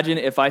 could you imagine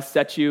if I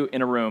set you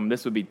in a room?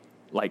 This would be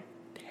like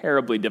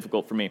terribly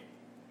difficult for me.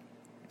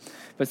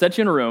 If I set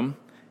you in a room,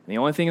 and the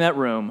only thing in that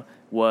room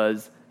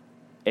was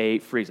a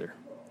freezer.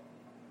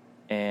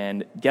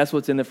 And guess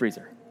what's in the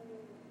freezer?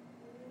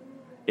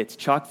 It's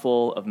chock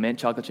full of mint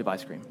chocolate chip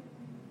ice cream.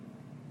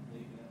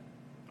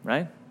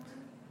 Right?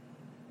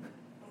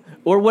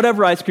 Or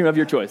whatever ice cream of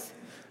your choice.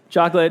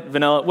 Chocolate,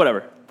 vanilla,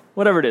 whatever.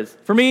 Whatever it is.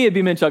 For me, it'd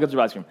be mint chocolate chip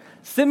ice cream.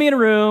 Sit me in a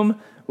room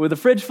with a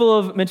fridge full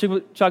of mint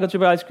chocolate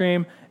chip ice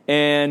cream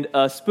and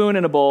a spoon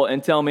and a bowl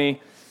and tell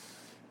me,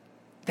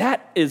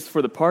 that is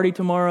for the party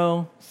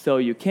tomorrow, so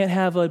you can't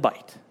have a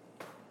bite.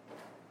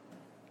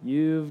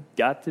 You've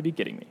got to be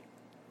kidding me.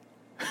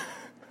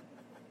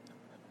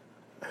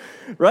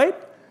 Right?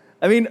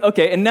 I mean,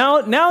 okay, and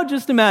now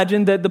just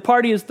imagine that the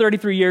party is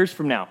 33 years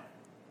from now.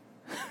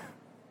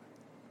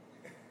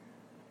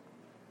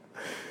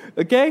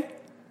 Okay?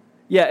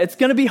 Yeah, it's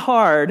going to be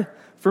hard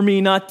for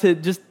me not to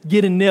just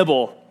get a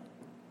nibble,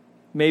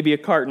 maybe a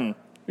carton,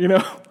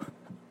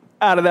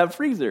 out of that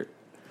freezer.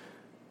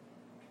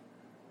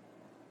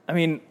 I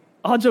mean,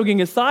 all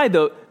joking aside,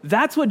 though,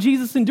 that's what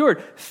Jesus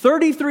endured.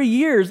 33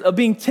 years of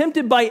being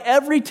tempted by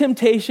every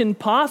temptation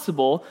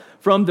possible,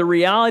 from the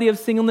reality of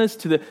singleness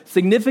to the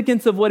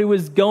significance of what he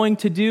was going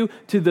to do,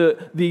 to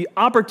the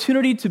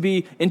opportunity to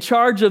be in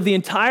charge of the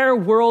entire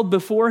world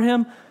before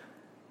him.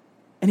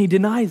 And he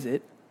denies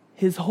it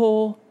his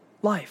whole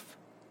life,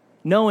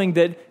 knowing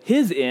that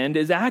his end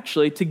is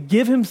actually to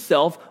give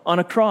himself on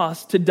a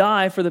cross to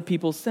die for the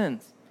people's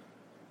sins.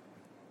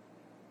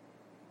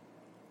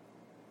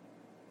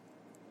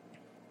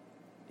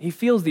 He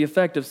feels the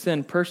effect of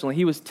sin personally.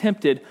 He was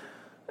tempted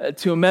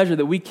to a measure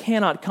that we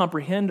cannot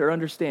comprehend or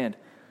understand,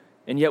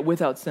 and yet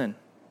without sin.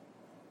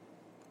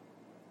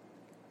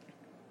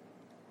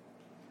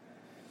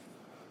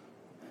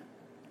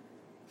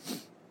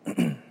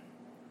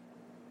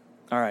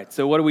 All right,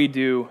 so what do we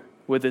do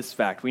with this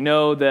fact? We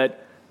know that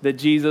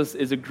Jesus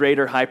is a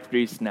greater high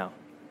priest now,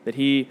 that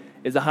he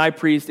is a high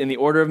priest in the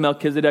order of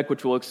Melchizedek,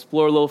 which we'll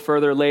explore a little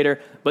further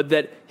later, but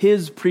that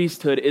his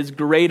priesthood is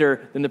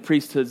greater than the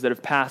priesthoods that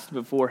have passed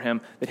before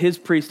him, that his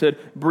priesthood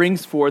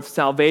brings forth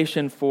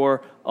salvation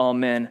for all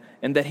men,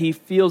 and that he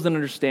feels and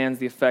understands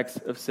the effects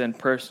of sin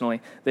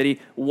personally, that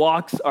he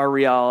walks our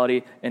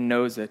reality and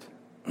knows it.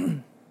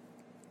 Well,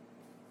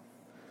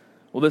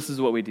 this is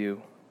what we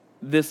do.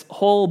 This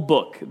whole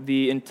book,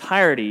 the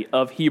entirety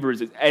of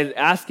Hebrews, is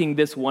asking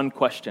this one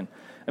question.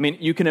 I mean,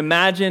 you can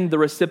imagine the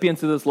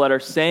recipients of this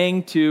letter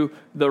saying to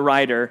the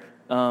writer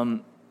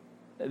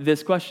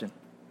this question: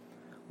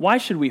 why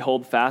should we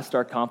hold fast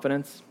our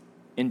confidence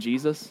in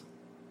Jesus?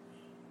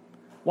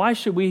 Why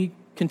should we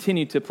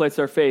continue to place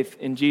our faith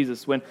in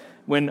Jesus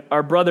when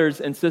our brothers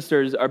and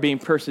sisters are being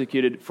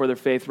persecuted for their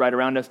faith right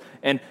around us?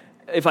 And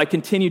if I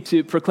continue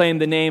to proclaim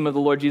the name of the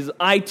Lord Jesus,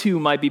 I too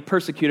might be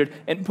persecuted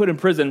and put in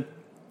prison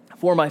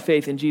for my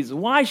faith in Jesus.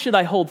 Why should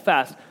I hold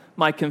fast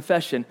my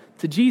confession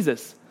to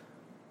Jesus?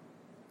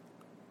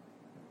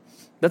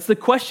 That's the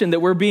question that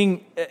we're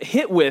being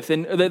hit with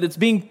and that's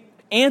being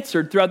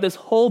answered throughout this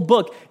whole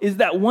book, is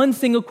that one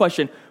single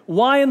question: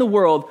 why in the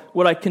world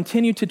would I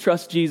continue to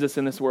trust Jesus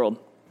in this world?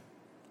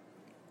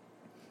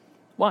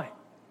 Why?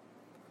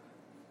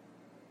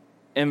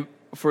 And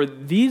for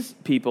these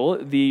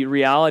people, the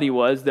reality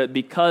was that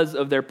because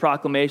of their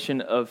proclamation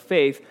of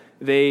faith,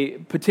 they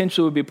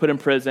potentially would be put in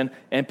prison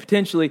and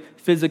potentially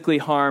physically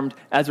harmed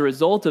as a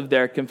result of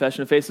their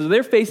confession of faith. So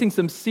they're facing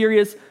some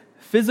serious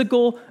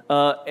physical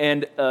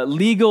and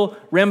legal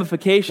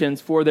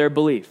ramifications for their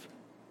belief.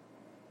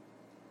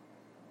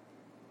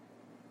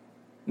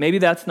 Maybe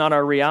that's not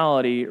our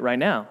reality right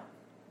now.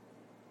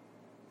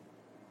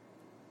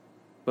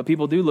 But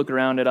people do look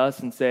around at us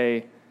and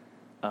say,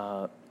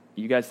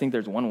 you guys think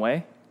there's one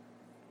way?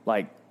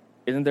 Like,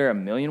 isn't there a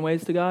million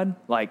ways to God?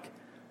 Like,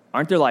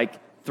 aren't there like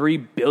 3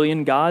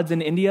 billion gods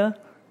in India?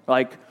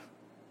 Like,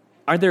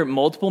 aren't there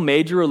multiple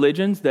major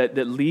religions that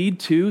lead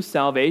to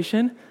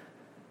salvation?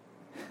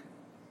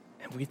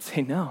 And we'd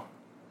say no.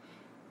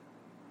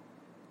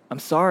 I'm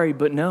sorry,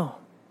 but no.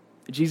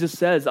 Jesus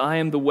says, I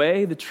am the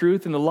way, the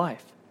truth, and the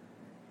life.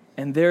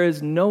 And there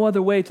is no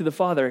other way to the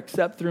Father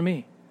except through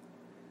me.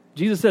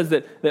 Jesus says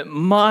that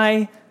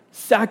my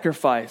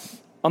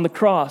sacrifice on the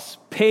cross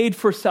paid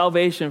for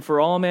salvation for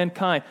all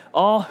mankind,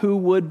 all who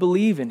would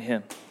believe in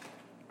him.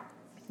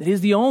 That he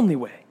is the only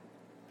way.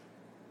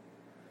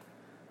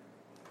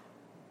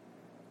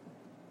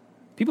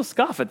 People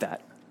scoff at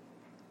that.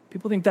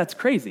 People think that's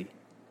crazy.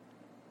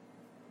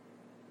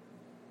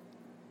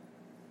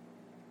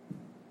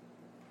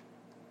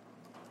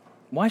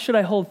 Why should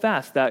I hold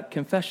fast that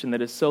confession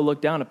that is so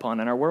looked down upon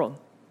in our world?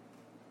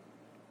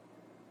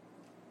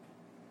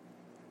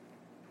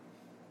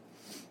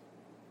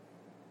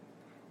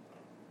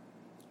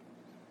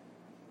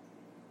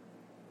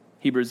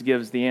 Hebrews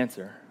gives the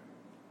answer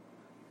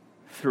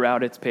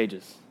throughout its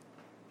pages.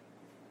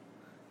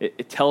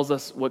 It tells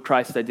us what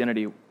Christ's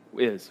identity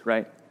is,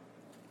 right?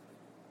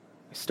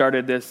 We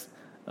started this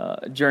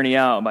journey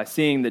out by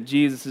seeing that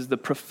Jesus is the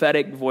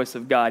prophetic voice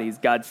of God. He's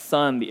God's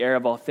Son, the heir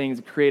of all things,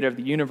 the creator of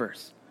the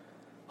universe,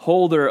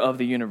 holder of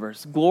the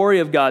universe, glory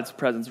of God's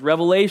presence,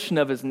 revelation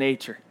of his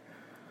nature,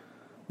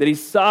 that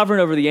he's sovereign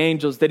over the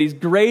angels, that he's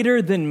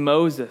greater than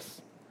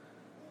Moses,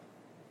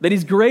 that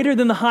he's greater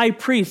than the high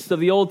priests of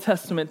the Old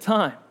Testament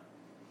time,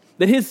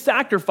 that his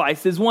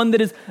sacrifice is one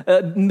that is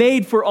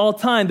made for all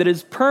time, that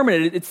is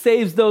permanent. It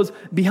saves those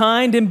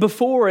behind and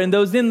before and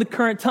those in the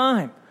current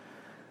time.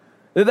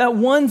 That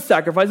one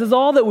sacrifice is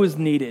all that was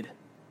needed.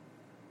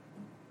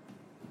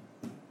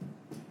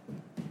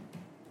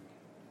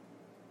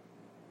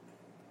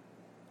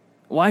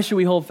 Why should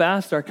we hold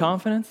fast our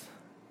confidence?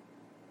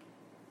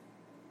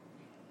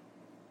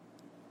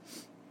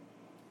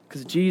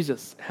 Because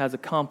Jesus has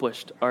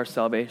accomplished our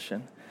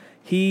salvation.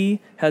 He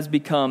has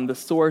become the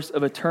source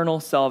of eternal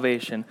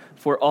salvation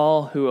for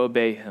all who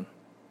obey him.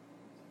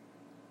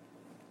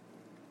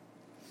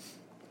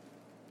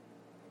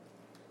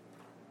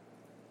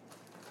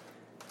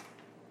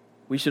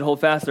 We should hold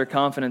fast our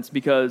confidence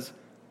because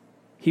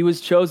he was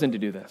chosen to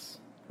do this.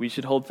 We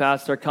should hold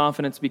fast our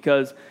confidence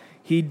because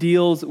he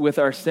deals with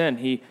our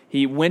sin.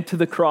 He went to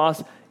the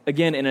cross,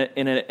 again, in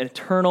an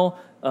eternal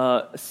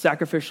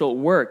sacrificial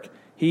work.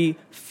 He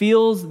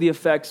feels the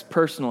effects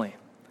personally.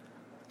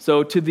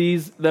 So to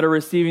these that are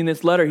receiving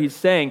this letter, he's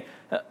saying,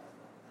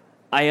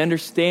 I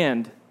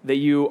understand that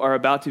you are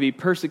about to be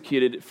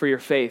persecuted for your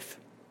faith.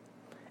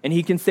 And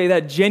he can say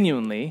that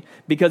genuinely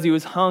because he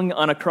was hung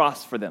on a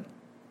cross for them.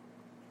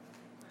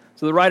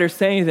 So the writer's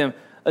saying to them,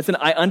 listen,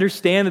 I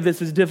understand that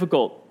this is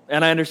difficult.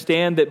 And I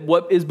understand that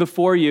what is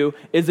before you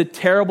is a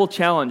terrible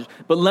challenge.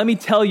 But let me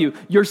tell you,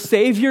 your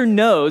Savior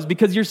knows,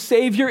 because your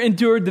Savior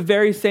endured the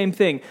very same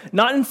thing.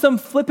 Not in some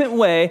flippant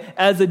way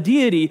as a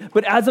deity,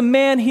 but as a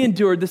man he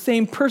endured the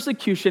same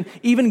persecution,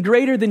 even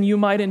greater than you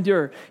might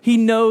endure. He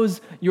knows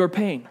your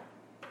pain.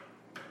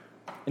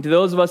 And to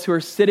those of us who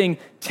are sitting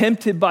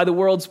tempted by the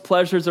world's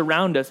pleasures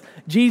around us,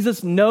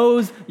 Jesus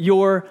knows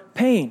your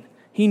pain.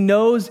 He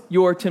knows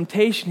your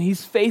temptation.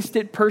 He's faced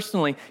it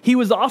personally. He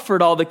was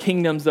offered all the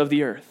kingdoms of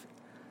the earth.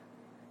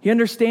 He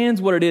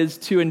understands what it is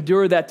to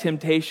endure that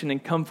temptation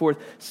and come forth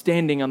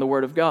standing on the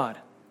word of God.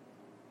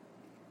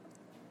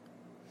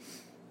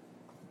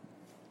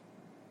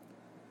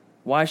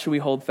 Why should we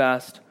hold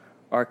fast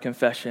our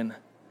confession?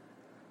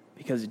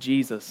 Because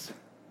Jesus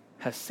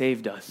has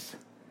saved us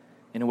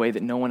in a way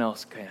that no one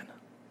else can.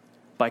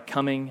 By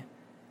coming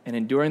and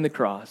enduring the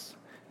cross,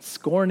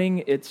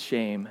 scorning its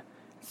shame,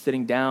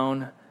 sitting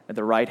down at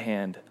the right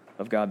hand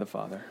of God the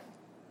Father.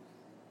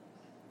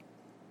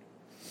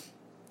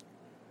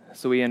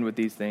 So we end with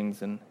these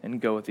things and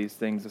go with these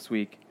things this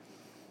week.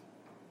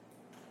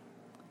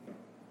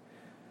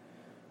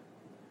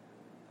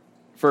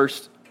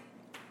 First,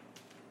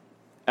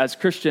 as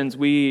Christians,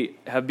 we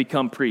have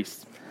become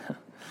priests.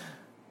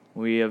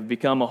 We have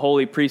become a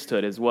holy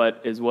priesthood, is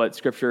what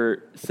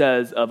Scripture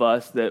says of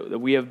us, that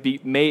we have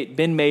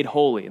been made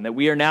holy, and that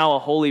we are now a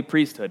holy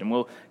priesthood. And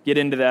we'll get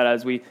into that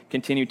as we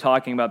continue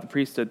talking about the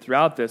priesthood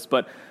throughout this.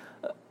 But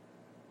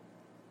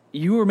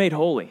you were made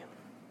holy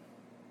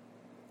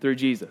through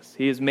Jesus.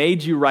 He has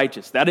made you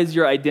righteous. That is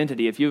your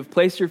identity. If you have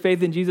placed your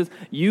faith in Jesus,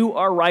 you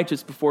are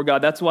righteous before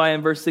God. That's why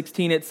in verse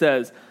 16 it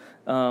says,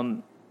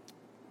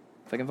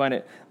 if I can find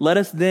it, let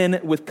us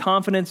then with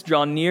confidence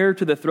draw near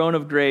to the throne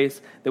of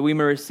grace that we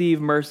may receive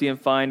mercy and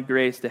find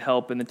grace to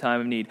help in the time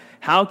of need.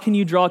 How can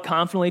you draw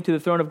confidently to the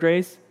throne of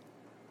grace?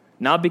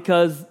 Not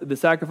because the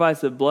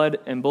sacrifice of blood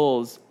and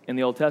bulls in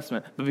the Old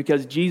Testament, but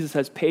because Jesus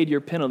has paid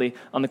your penalty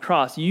on the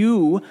cross.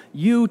 You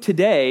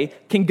today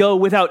can go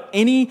without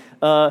any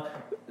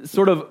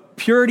sort of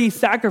purity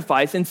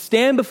sacrifice and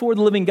stand before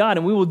the living God.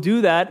 And we will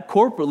do that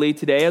corporately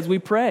today as we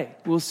pray.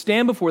 We'll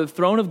stand before the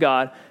throne of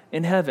God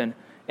in heaven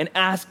and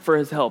ask for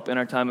his help in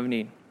our time of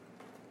need.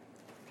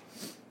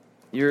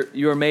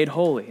 You are made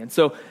holy. And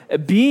so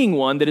being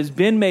one that has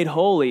been made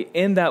holy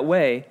in that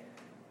way,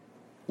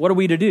 what are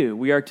we to do?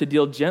 We are to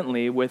deal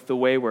gently with the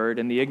wayward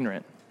and the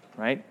ignorant,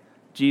 right?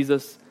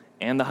 Jesus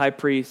and the high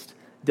priest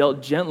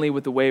dealt gently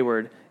with the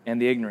wayward and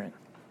the ignorant.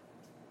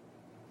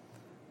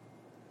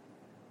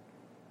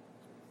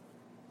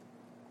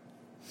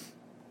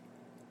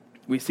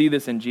 We see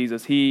this in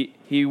Jesus. He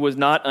was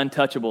not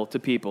untouchable to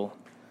people.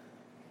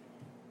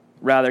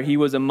 Rather, he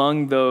was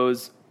among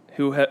those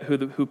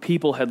who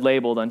people had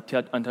labeled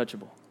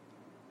untouchable.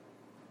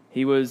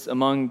 He was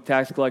among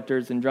tax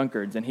collectors and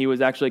drunkards, and he was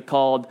actually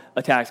called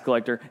a tax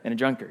collector and a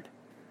drunkard.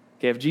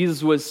 Okay, if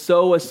Jesus was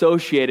so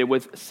associated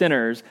with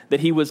sinners that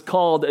he was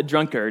called a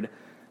drunkard,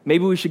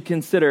 maybe we should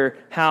consider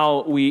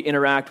how we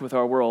interact with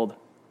our world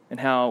and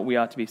how we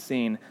ought to be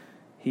seen.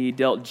 He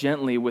dealt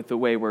gently with the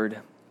wayward.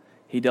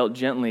 He dealt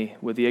gently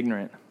with the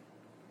ignorant.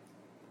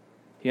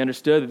 He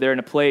understood that they're in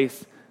a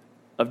place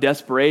of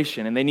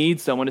desperation, and they need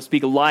someone to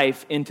speak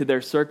life into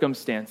their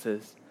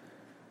circumstances.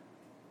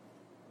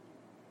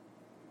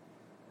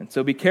 And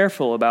so be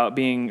careful about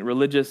being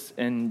religious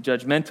and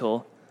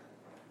judgmental,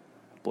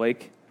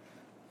 Blake,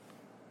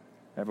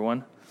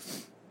 everyone.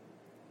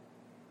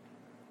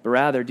 But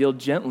rather, deal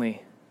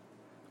gently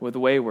with the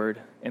wayward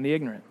and the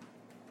ignorant.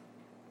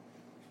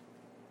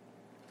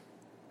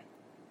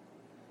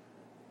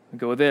 We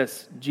go with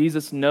this.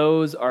 Jesus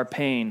knows our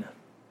pain,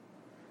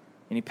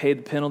 and he paid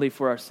the penalty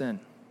for our sin.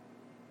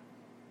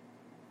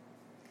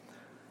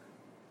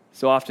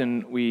 So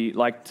often we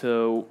like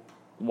to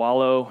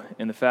wallow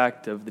in the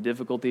fact of the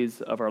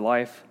difficulties of our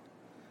life.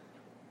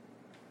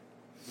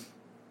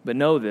 But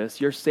know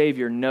this, your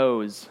Savior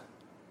knows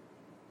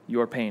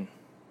your pain.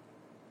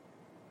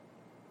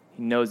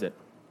 He knows it.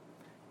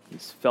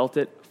 He's felt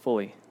it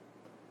fully.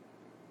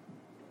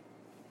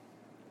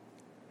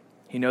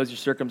 He knows your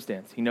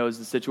circumstance. He knows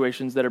the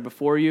situations that are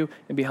before you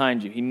and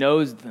behind you. He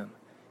knows them.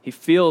 He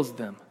feels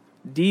them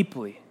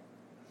deeply.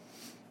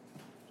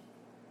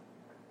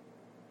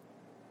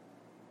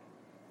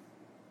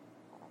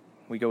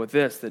 We go with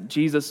this, that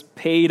Jesus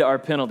paid our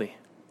penalty.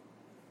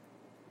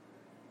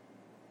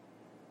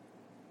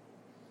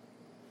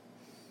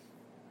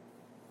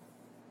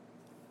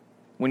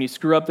 When you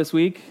screw up this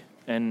week,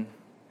 and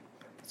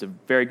it's a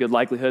very good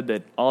likelihood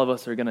that all of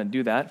us are going to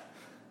do that,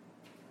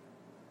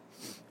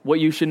 what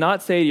you should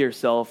not say to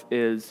yourself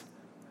is,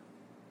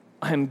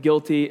 I am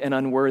guilty and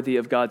unworthy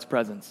of God's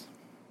presence.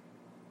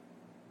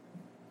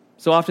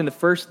 So often the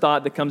first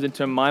thought that comes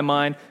into my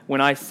mind when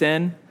I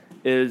sin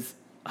is,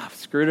 I've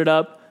screwed it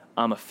up,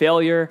 I'm a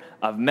failure,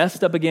 I've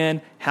messed up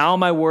again, how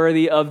am I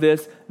worthy of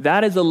this?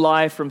 That is a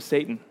lie from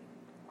Satan.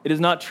 It is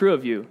not true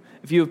of you.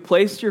 If you have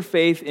placed your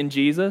faith in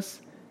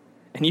Jesus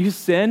and you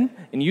sin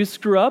and you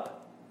screw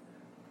up,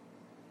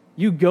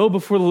 you go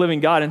before the living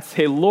God and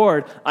say,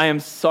 Lord, I am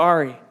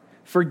sorry,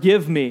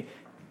 forgive me.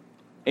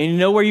 And you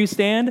know where you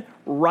stand?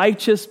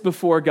 Righteous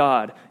before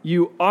God.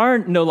 You are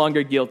no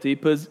longer guilty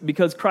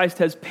because Christ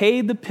has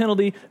paid the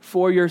penalty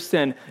for your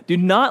sin. Do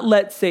not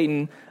let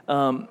Satan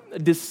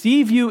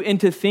deceive you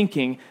into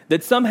thinking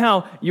that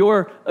somehow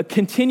your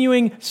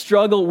continuing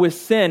struggle with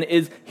sin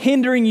is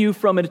hindering you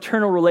from an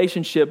eternal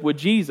relationship with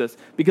Jesus.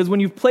 Because when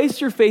you've placed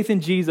your faith in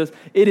Jesus,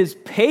 it is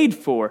paid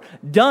for,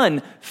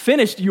 done,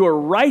 finished. You are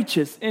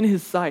righteous in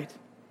his sight.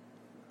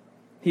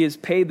 He has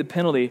paid the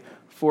penalty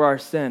for our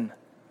sin.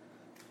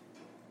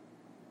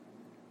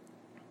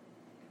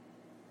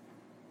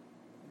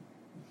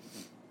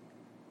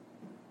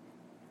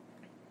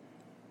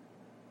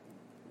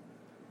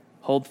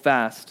 Hold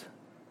fast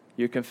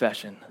your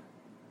confession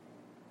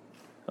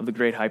of the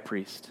great high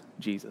priest,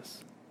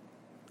 Jesus.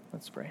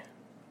 Let's pray.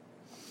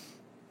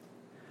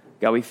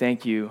 God, we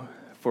thank you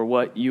for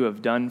what you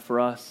have done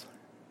for us.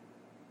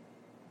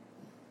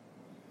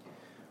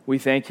 We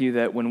thank you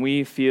that when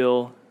we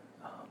feel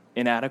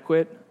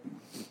inadequate,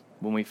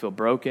 when we feel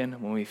broken,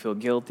 when we feel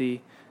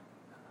guilty,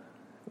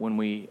 when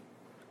we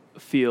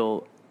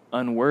feel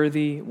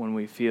unworthy, when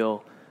we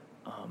feel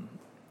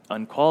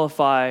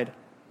unqualified,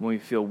 when we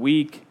feel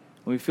weak,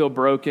 when we feel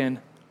broken,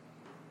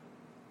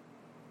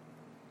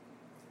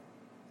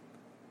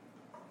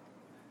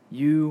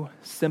 you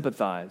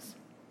sympathize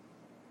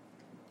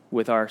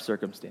with our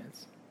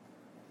circumstance.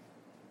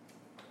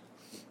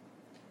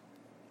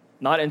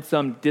 Not in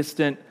some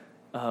distant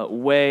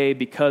way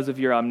because of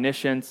your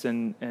omniscience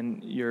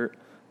and your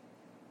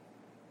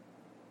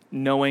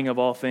knowing of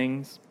all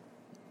things,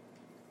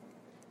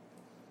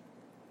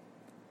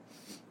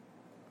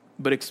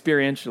 but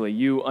experientially,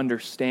 you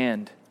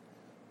understand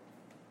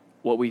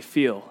what we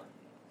feel.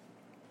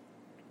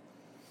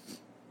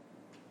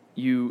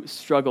 You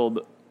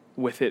struggled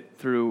with it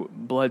through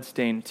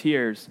blood-stained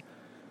tears.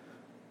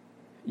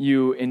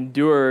 You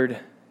endured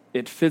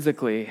it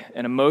physically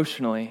and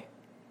emotionally.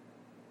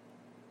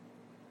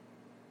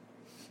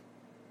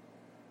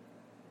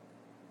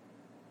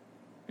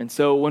 And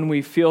so when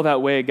we feel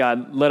that way,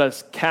 God, let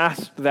us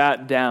cast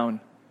that down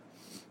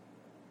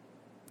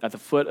at the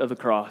foot of the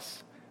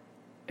cross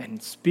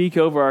and speak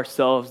over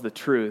ourselves the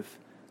truth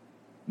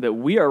that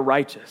we are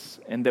righteous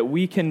and that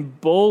we can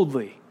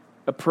boldly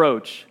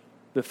approach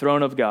the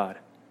throne of God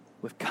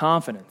with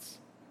confidence.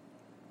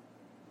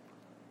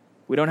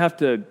 We don't have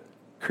to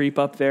creep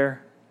up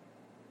there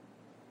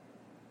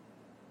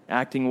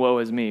acting woe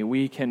is me.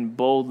 We can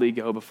boldly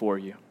go before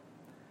you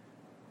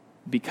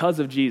because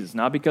of Jesus,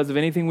 not because of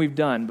anything we've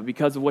done, but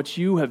because of what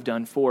you have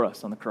done for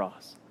us on the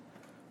cross.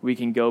 We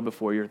can go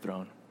before your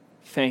throne.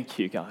 Thank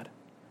you, God.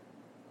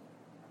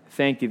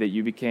 Thank you that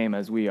you became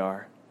as we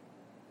are.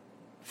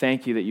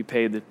 Thank you that you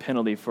paid the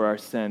penalty for our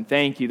sin.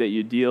 Thank you that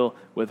you deal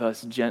with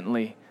us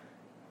gently,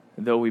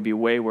 though we be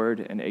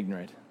wayward and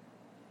ignorant.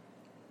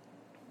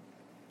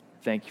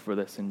 Thank you for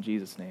this in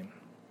Jesus' name.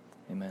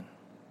 Amen.